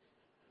strong.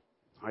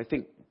 I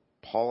think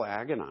Paul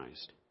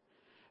agonized.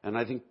 And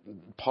I think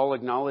Paul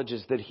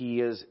acknowledges that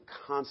he is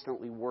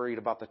constantly worried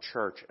about the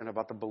church and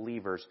about the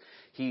believers.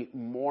 He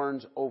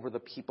mourns over the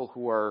people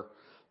who are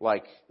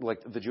like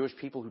the Jewish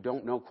people who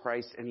don't know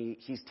Christ, and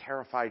he's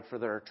terrified for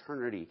their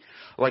eternity.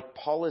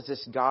 Paul is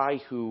this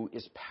guy who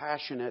is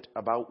passionate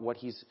about what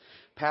he's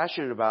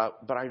passionate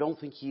about, but I don't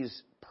think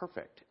he's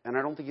perfect. And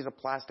I don't think he's a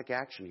plastic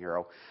action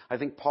hero. I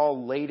think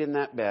Paul laid in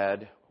that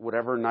bed,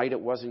 whatever night it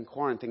was in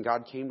Corinth, and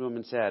God came to him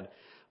and said,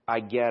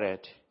 I get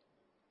it,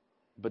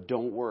 but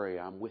don't worry,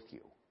 I'm with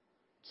you.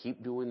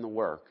 Keep doing the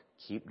work.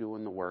 Keep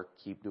doing the work.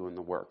 Keep doing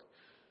the work.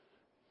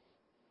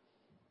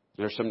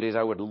 There's some days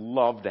I would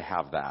love to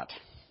have that.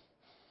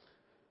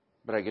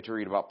 But I get to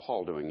read about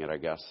Paul doing it, I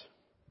guess.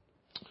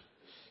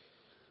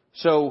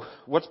 So,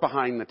 what's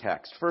behind the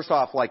text? First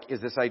off, is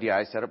this idea,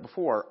 I said it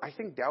before, I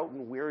think doubt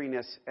and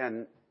weariness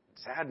and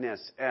sadness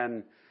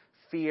and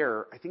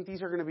fear, I think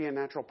these are going to be a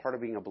natural part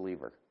of being a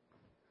believer.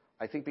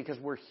 I think because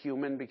we're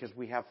human, because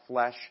we have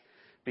flesh,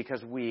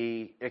 because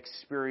we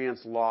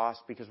experience loss,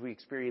 because we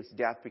experience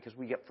death, because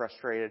we get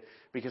frustrated,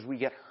 because we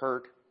get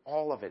hurt,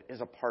 all of it is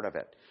a part of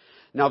it.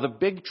 Now, the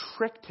big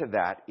trick to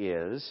that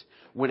is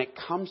when it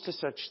comes to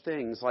such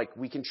things,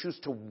 we can choose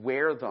to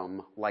wear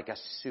them like a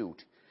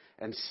suit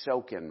and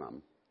soak in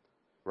them,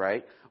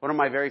 right? One of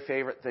my very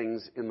favorite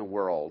things in the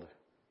world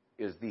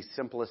is the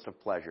simplest of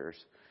pleasures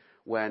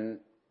when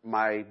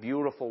my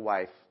beautiful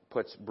wife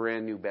puts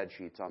brand new bed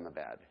sheets on the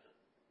bed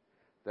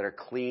that are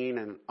clean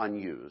and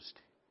unused.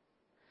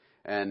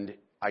 And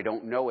I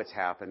don't know it's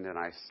happened, and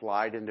I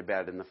slide into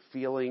bed, and the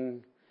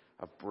feeling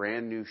of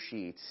brand new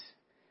sheets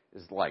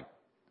is like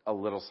a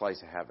little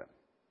slice of heaven.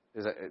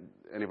 Is that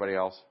anybody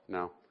else?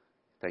 No?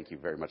 Thank you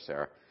very much,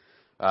 Sarah.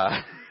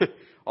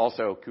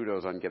 Also,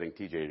 kudos on getting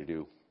TJ to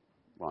do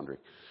laundry.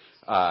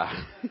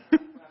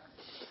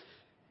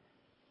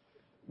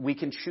 We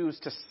can choose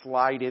to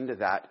slide into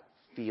that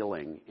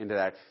feeling, into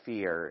that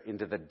fear,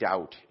 into the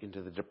doubt,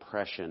 into the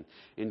depression,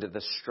 into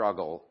the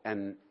struggle,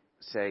 and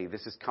say,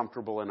 this is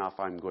comfortable enough,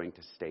 I'm going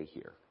to stay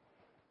here.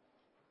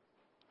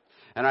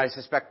 And I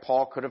suspect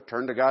Paul could have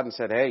turned to God and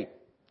said, hey,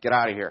 get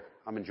out of here.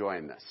 I'm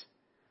enjoying this.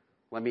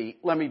 Let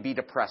me be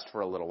depressed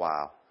for a little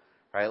while.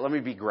 Right? Let me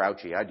be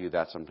grouchy. I do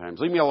that sometimes.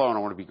 Leave me alone. I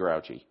want to be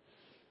grouchy.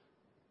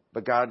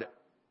 But God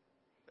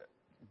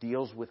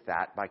deals with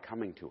that by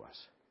coming to us.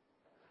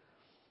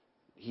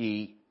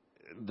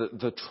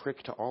 The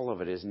trick to all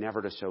of it is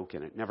never to soak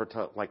in it, never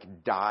to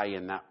die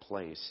in that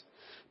place.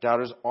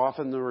 Doubt is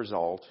often the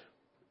result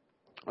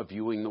of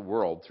viewing the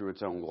world through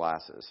its own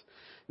glasses.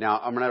 Now,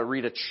 I'm going to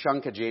read a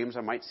chunk of James.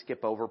 I might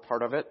skip over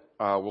part of it.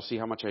 We'll see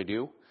how much I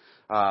do.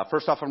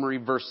 First off, I'm going to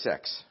read verse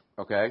 6,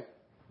 okay?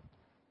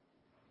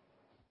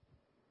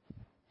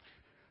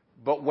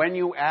 But when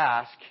you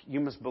ask, you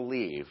must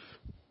believe.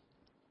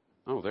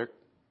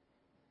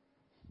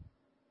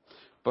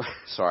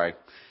 Sorry.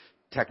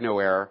 Techno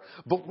error.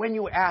 But when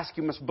you ask,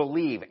 you must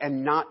believe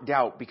and not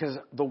doubt, because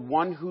the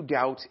one who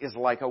doubts is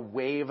like a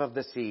wave of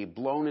the sea,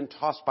 blown and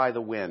tossed by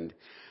the wind.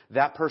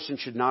 That person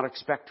should not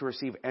expect to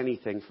receive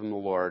anything from the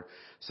Lord.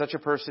 Such a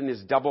person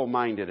is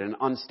double-minded and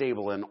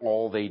unstable in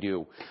all they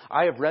do.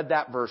 I have read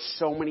that verse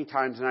so many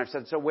times, and I've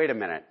said, so wait a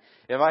minute.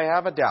 If I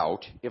have a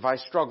doubt, if I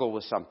struggle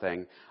with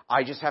something,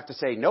 I just have to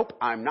say, nope,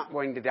 I'm not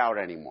going to doubt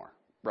anymore.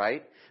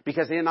 Right?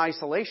 Because in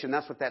isolation,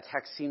 that's what that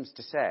text seems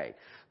to say.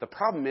 The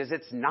problem is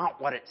it's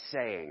not what it's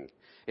saying.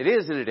 It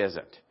is and it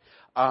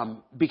isn't.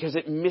 Because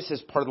it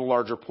misses part of the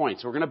larger point.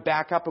 So we're going to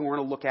back up and we're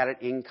going to look at it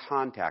in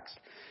context.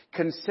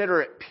 Consider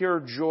it pure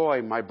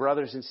joy, my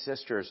brothers and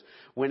sisters,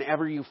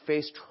 whenever you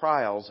face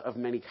trials of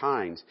many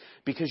kinds,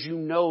 because you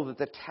know that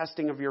the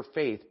testing of your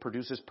faith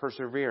produces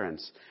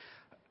perseverance.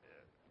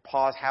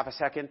 Pause half a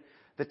second.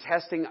 The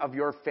testing of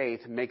your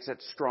faith makes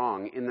it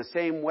strong in the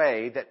same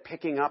way that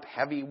picking up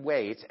heavy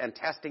weights and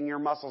testing your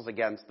muscles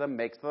against them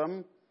makes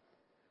them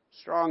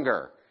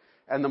stronger.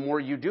 And the more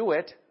you do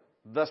it,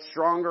 the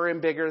stronger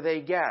and bigger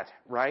they get,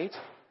 right?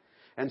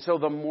 And so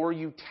the more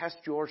you test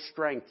your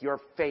strength,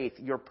 your faith,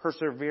 your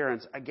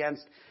perseverance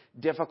against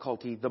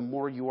difficulty, the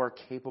more you are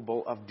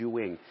capable of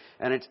doing.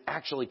 And it's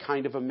actually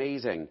kind of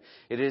amazing.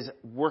 It is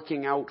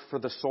working out for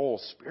the soul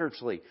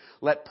spiritually.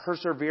 Let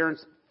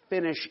perseverance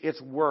finish its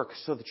work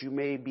so that you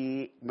may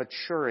be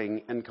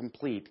maturing and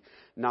complete,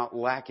 not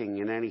lacking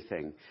in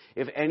anything.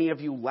 If any of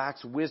you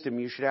lacks wisdom,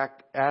 you should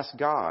ask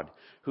God,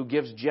 who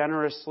gives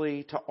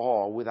generously to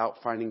all without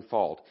finding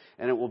fault,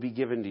 and it will be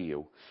given to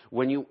you.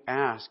 When you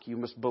ask, you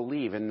must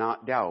believe and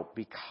not doubt,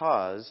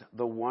 because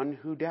the one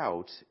who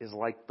doubts is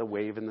like the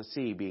wave in the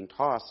sea, being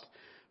tossed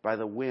by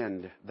the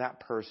wind. That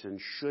person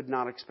should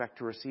not expect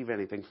to receive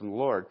anything from the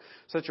Lord.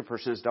 Such a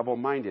person is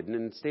double-minded and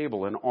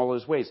unstable in all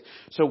his ways.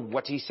 So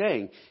what's he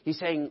saying? He's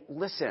saying,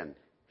 listen,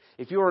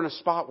 if you're in a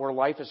spot where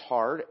life is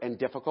hard and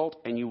difficult,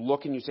 and you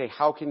look and you say,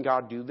 how can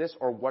God do this?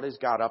 Or what is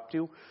God up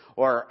to?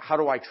 Or how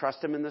do I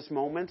trust him in this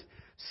moment?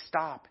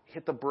 Stop,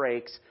 hit the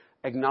brakes,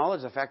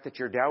 acknowledge the fact that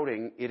you're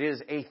doubting. It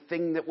is a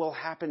thing that will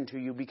happen to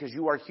you because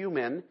you are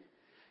human.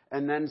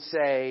 And then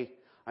say,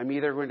 I'm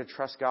either going to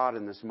trust God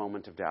in this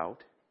moment of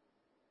doubt,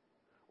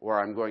 or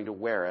I'm going to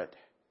wear it.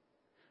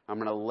 I'm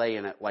going to lay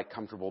in it like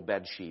comfortable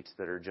bed sheets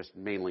that are just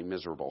mainly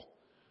miserable.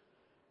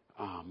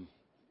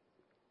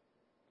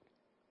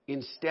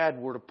 Instead,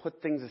 we're to put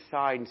things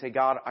aside and say,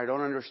 God, I don't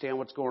understand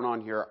what's going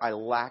on here. I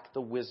lack the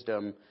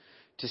wisdom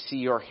to see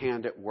your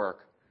hand at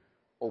work.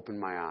 Open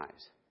my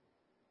eyes.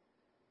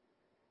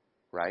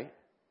 Right?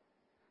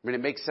 I mean,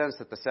 it makes sense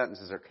that the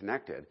sentences are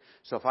connected.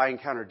 So if I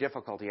encounter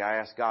difficulty, I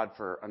ask God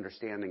for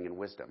understanding and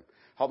wisdom.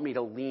 Help me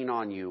to lean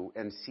on you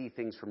and see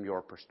things from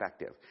your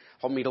perspective.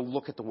 Help me to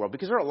look at the world.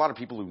 Because there are a lot of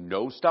people who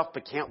know stuff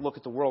but can't look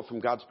at the world from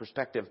God's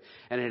perspective,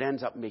 and it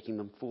ends up making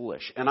them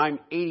foolish. And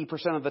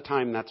 80% of the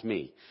time, that's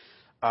me.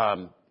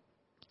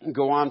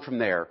 Go on from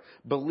there.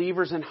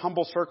 Believers in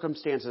humble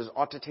circumstances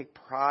ought to take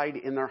pride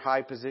in their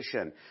high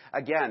position.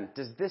 Again,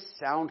 does this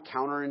sound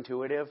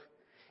counterintuitive?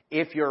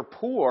 If you're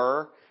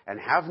poor and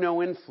have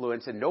no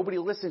influence and nobody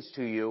listens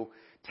to you,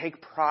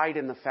 take pride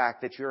in the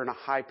fact that you're in a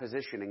high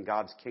position in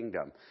God's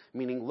kingdom.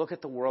 Meaning, look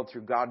at the world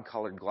through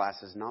God-colored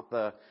glasses, not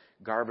the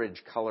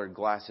garbage-colored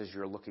glasses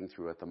you're looking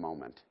through at the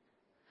moment.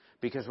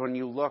 Because when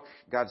you look,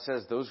 God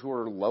says, those who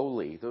are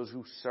lowly, those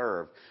who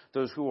serve,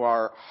 those who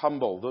are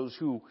humble, those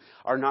who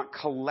are not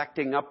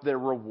collecting up their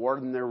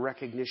reward and their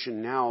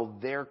recognition now,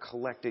 they're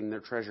collecting their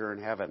treasure in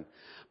heaven.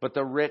 But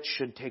the rich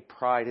should take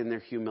pride in their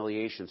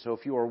humiliation. So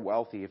if you are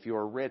wealthy, if you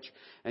are rich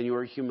and you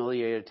are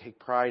humiliated, take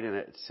pride in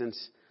it,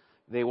 since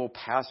they will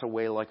pass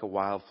away like a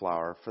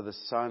wildflower. For the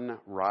sun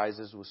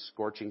rises with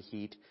scorching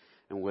heat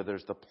and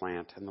withers the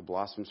plant, and the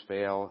blossoms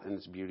fail, and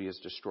its beauty is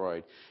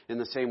destroyed. In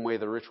the same way,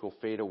 the rich will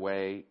fade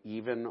away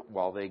even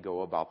while they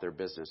go about their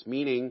business.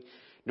 Meaning,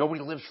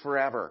 nobody lives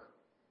forever.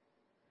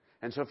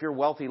 And so if you're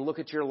wealthy, look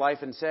at your life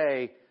and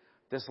say,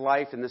 this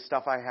life and this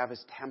stuff I have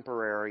is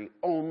temporary.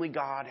 Only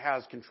God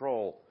has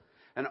control.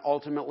 And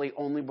ultimately,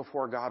 only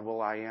before God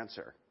will I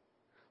answer.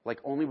 Like,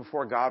 only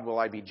before God will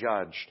I be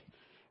judged.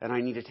 And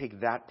I need to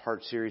take that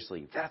part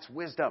seriously. That's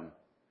wisdom.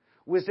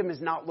 Wisdom is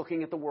not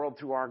looking at the world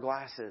through our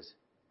glasses.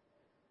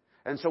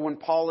 And so when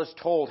Paul is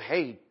told,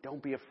 hey,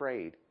 don't be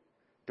afraid.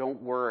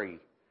 Don't worry.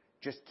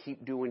 Just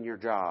keep doing your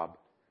job.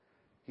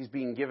 He's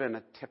being given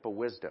a tip of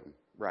wisdom,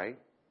 right?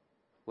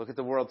 Look at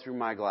the world through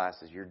my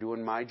glasses. You're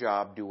doing my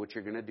job. Do what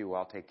you're going to do.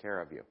 I'll take care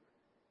of you.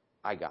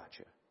 I got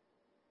you.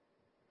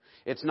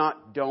 It's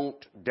not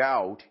don't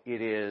doubt.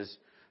 It is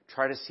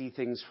try to see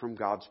things from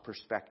God's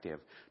perspective.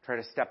 Try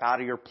to step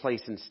out of your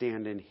place and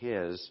stand in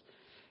His.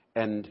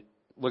 And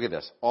look at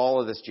this.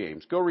 All of this,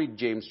 James. Go read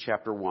James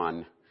chapter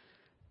 1,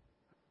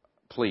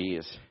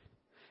 please.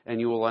 And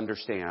you will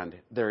understand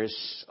there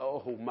is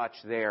so much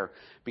there.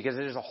 Because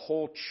it is a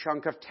whole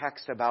chunk of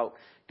text about,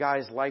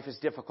 guys, life is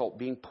difficult.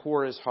 Being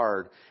poor is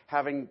hard.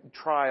 Having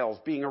trials,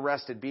 being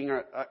arrested, being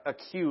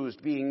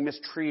accused, being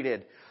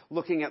mistreated.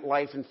 Looking at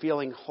life and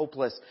feeling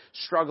hopeless,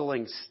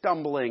 struggling,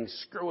 stumbling,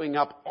 screwing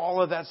up.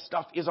 All of that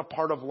stuff is a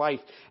part of life.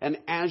 And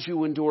as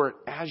you endure it,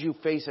 as you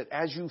face it,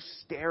 as you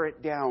stare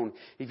it down,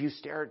 if you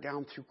stare it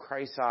down through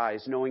Christ's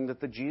eyes, knowing that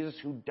the Jesus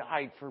who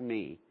died for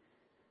me,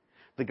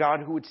 the God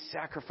who would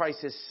sacrifice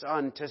His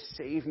Son to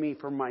save me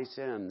from my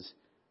sins,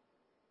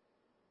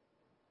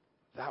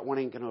 that one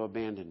ain't going to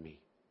abandon me.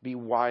 Be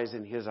wise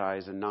in His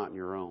eyes and not in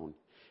your own.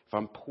 If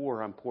I'm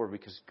poor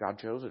because God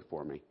chose it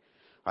for me.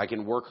 I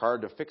can work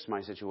hard to fix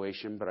my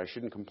situation, but I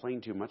shouldn't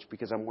complain too much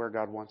because I'm where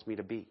God wants me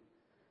to be.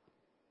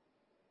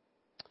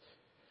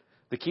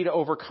 The key to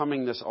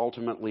overcoming this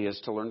ultimately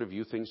is to learn to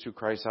view things through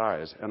Christ's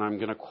eyes. And I'm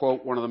going to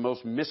quote one of the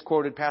most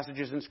misquoted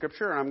passages in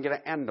Scripture, and I'm going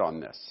to end on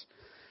this.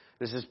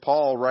 This is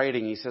Paul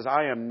writing. He says,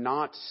 I am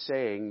not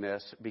saying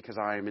this because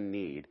I am in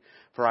need,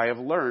 for I have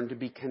learned to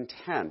be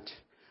content,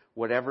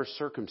 whatever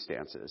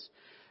circumstances.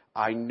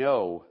 I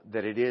know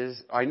what it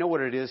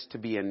is to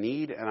be in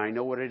need, and I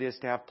know what it is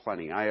to have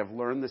plenty. I have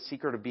learned the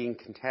secret of being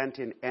content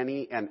in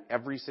any and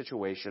every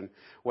situation,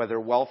 whether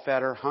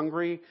well-fed or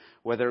hungry,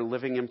 whether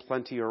living in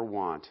plenty or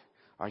want.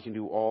 I can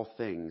do all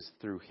things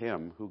through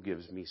Him who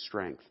gives me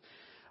strength.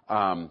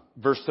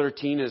 Verse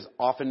 13 is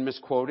often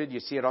misquoted.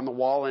 You see it on the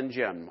wall in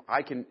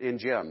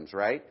gyms,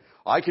 right?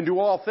 I can do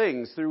all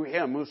things through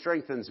Him who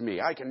strengthens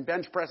me. I can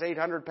bench press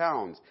 800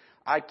 pounds.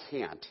 I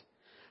can't.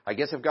 I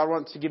guess if God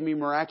wants to give me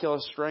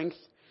miraculous strength,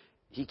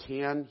 He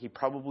can. He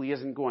probably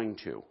isn't going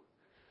to.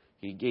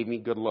 He gave me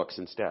good looks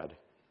instead.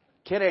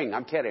 Kidding.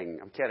 I'm kidding.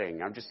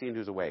 I'm just seeing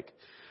who's awake.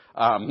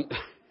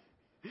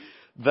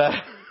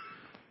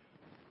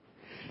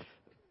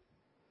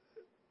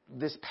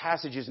 This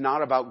passage is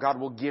not about God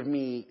will give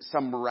me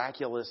some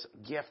miraculous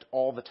gift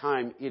all the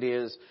time. It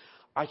is,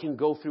 I can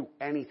go through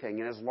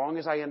anything. And as long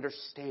as I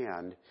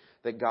understand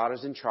that God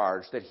is in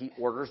charge, that He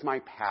orders my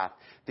path,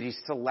 that He's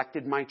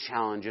selected my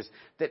challenges,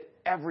 that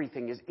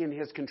everything is in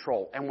His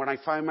control. And when I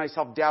find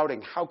myself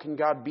doubting, how can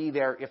God be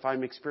there if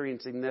I'm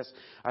experiencing this?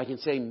 I can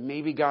say,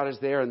 maybe God is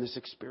there and this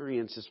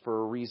experience is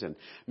for a reason.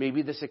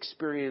 Maybe this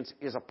experience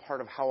is a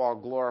part of how I'll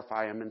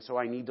glorify Him. And so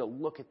I need to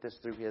look at this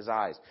through His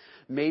eyes.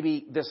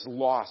 Maybe this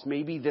loss,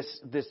 maybe this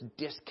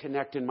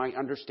disconnect in my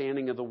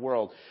understanding of the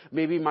world,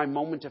 maybe my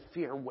moment of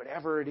fear,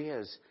 whatever it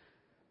is.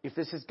 If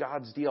this is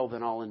God's deal,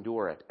 then I'll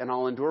endure it. And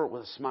I'll endure it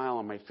with a smile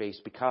on my face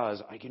because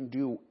I can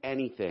do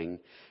anything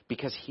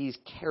because He's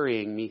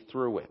carrying me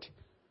through it.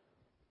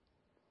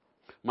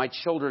 My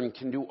children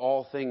can do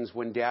all things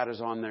when Dad is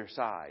on their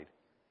side,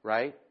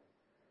 right?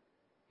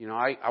 You know,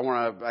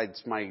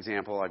 it's my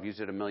example. I've used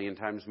it a million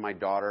times. My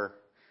daughter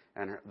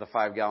and the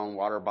 5-gallon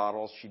water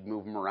bottles, she'd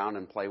move them around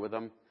and play with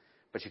them.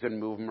 But she couldn't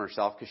move them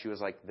herself because she was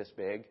like this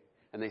big.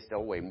 And they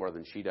still weigh more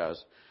than she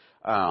does.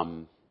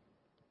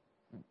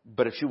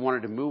 But if she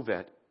wanted to move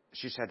it,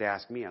 she just had to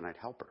ask me and I'd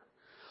help her.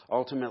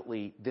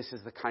 Ultimately, this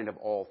is the kind of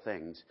all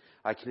things.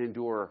 I can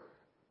endure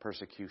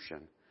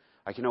persecution.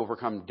 I can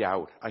overcome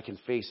doubt. I can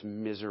face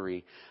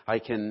misery. I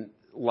can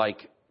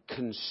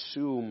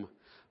consume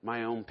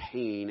my own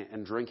pain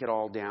and drink it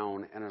all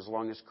down. And as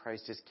long as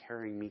Christ is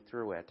carrying me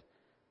through it,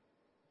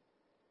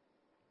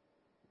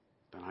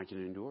 then I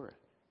can endure it.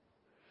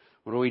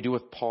 What do we do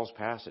with Paul's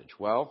passage?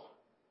 Well,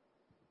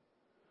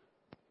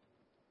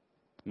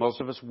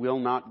 most of us will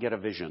not get a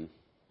vision.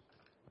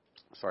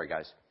 Sorry,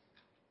 guys.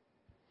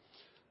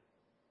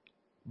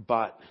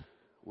 But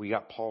we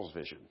got Paul's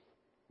vision.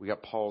 We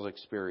got Paul's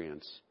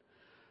experience.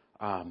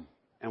 And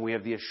we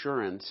have the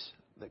assurance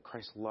that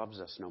Christ loves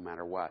us no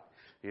matter what.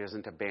 He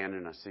doesn't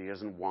abandon us. He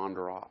doesn't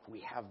wander off. We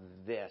have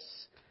this.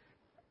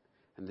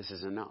 And this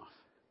is enough.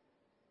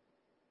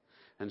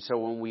 And so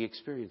when we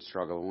experience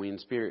struggle, when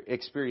we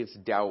experience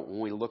doubt, when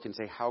we look and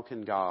say, how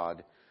can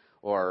God,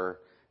 or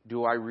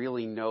do I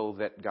really know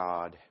that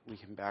God, we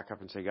can back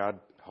up and say, God,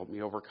 Help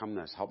me overcome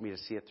this. Help me to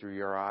see it through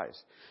your eyes.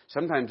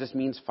 Sometimes this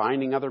means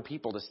finding other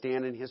people to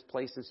stand in his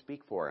place and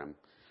speak for him,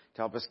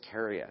 to help us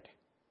carry it.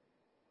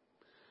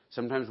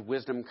 Sometimes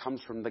wisdom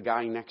comes from the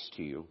guy next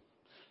to you,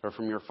 or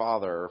from your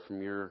father, or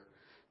from your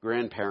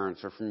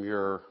grandparents, or from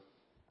your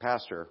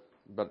pastor,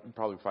 but you'll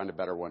probably find a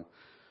better one.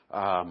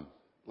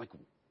 Like,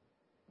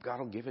 God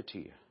will give it to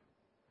you.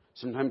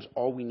 Sometimes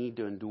all we need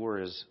to endure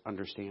is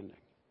understanding.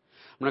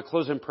 I'm going to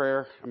close in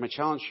prayer, and my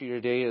challenge to you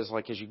today is,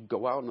 like, as you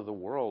go out into the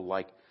world,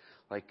 like,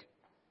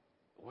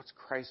 what's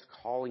Christ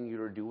calling you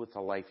to do with the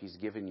life he's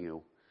given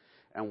you?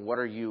 And what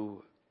are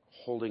you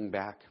holding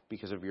back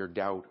because of your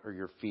doubt or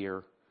your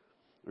fear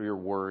or your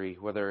worry,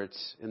 whether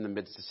it's in the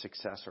midst of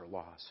success or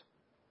loss?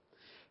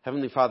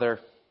 Heavenly Father,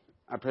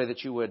 I pray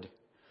that you would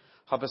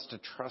help us to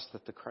trust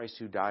that the Christ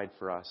who died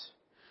for us,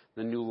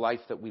 the new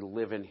life that we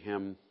live in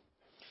him,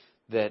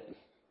 that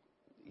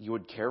you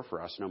would care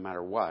for us no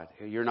matter what.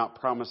 You're not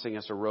promising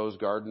us a rose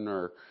garden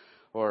or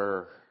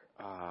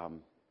a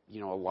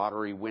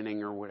lottery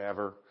winning or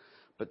whatever,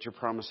 but you're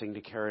promising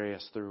to carry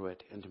us through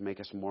it and to make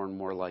us more and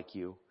more like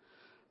you.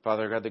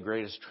 Father God, the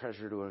greatest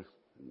treasure to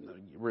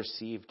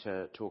receive,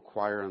 to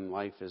acquire in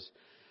life is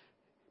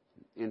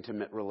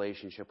intimate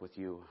relationship with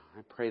you.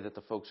 I pray that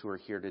the folks who are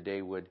here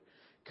today would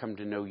come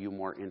to know you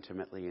more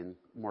intimately and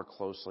more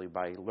closely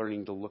by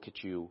learning to look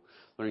at you,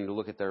 learning to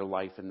look at their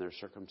life and their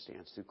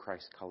circumstance through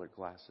Christ-colored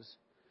glasses.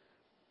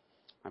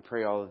 I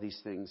pray all of these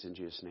things in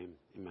Jesus' name.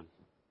 Amen.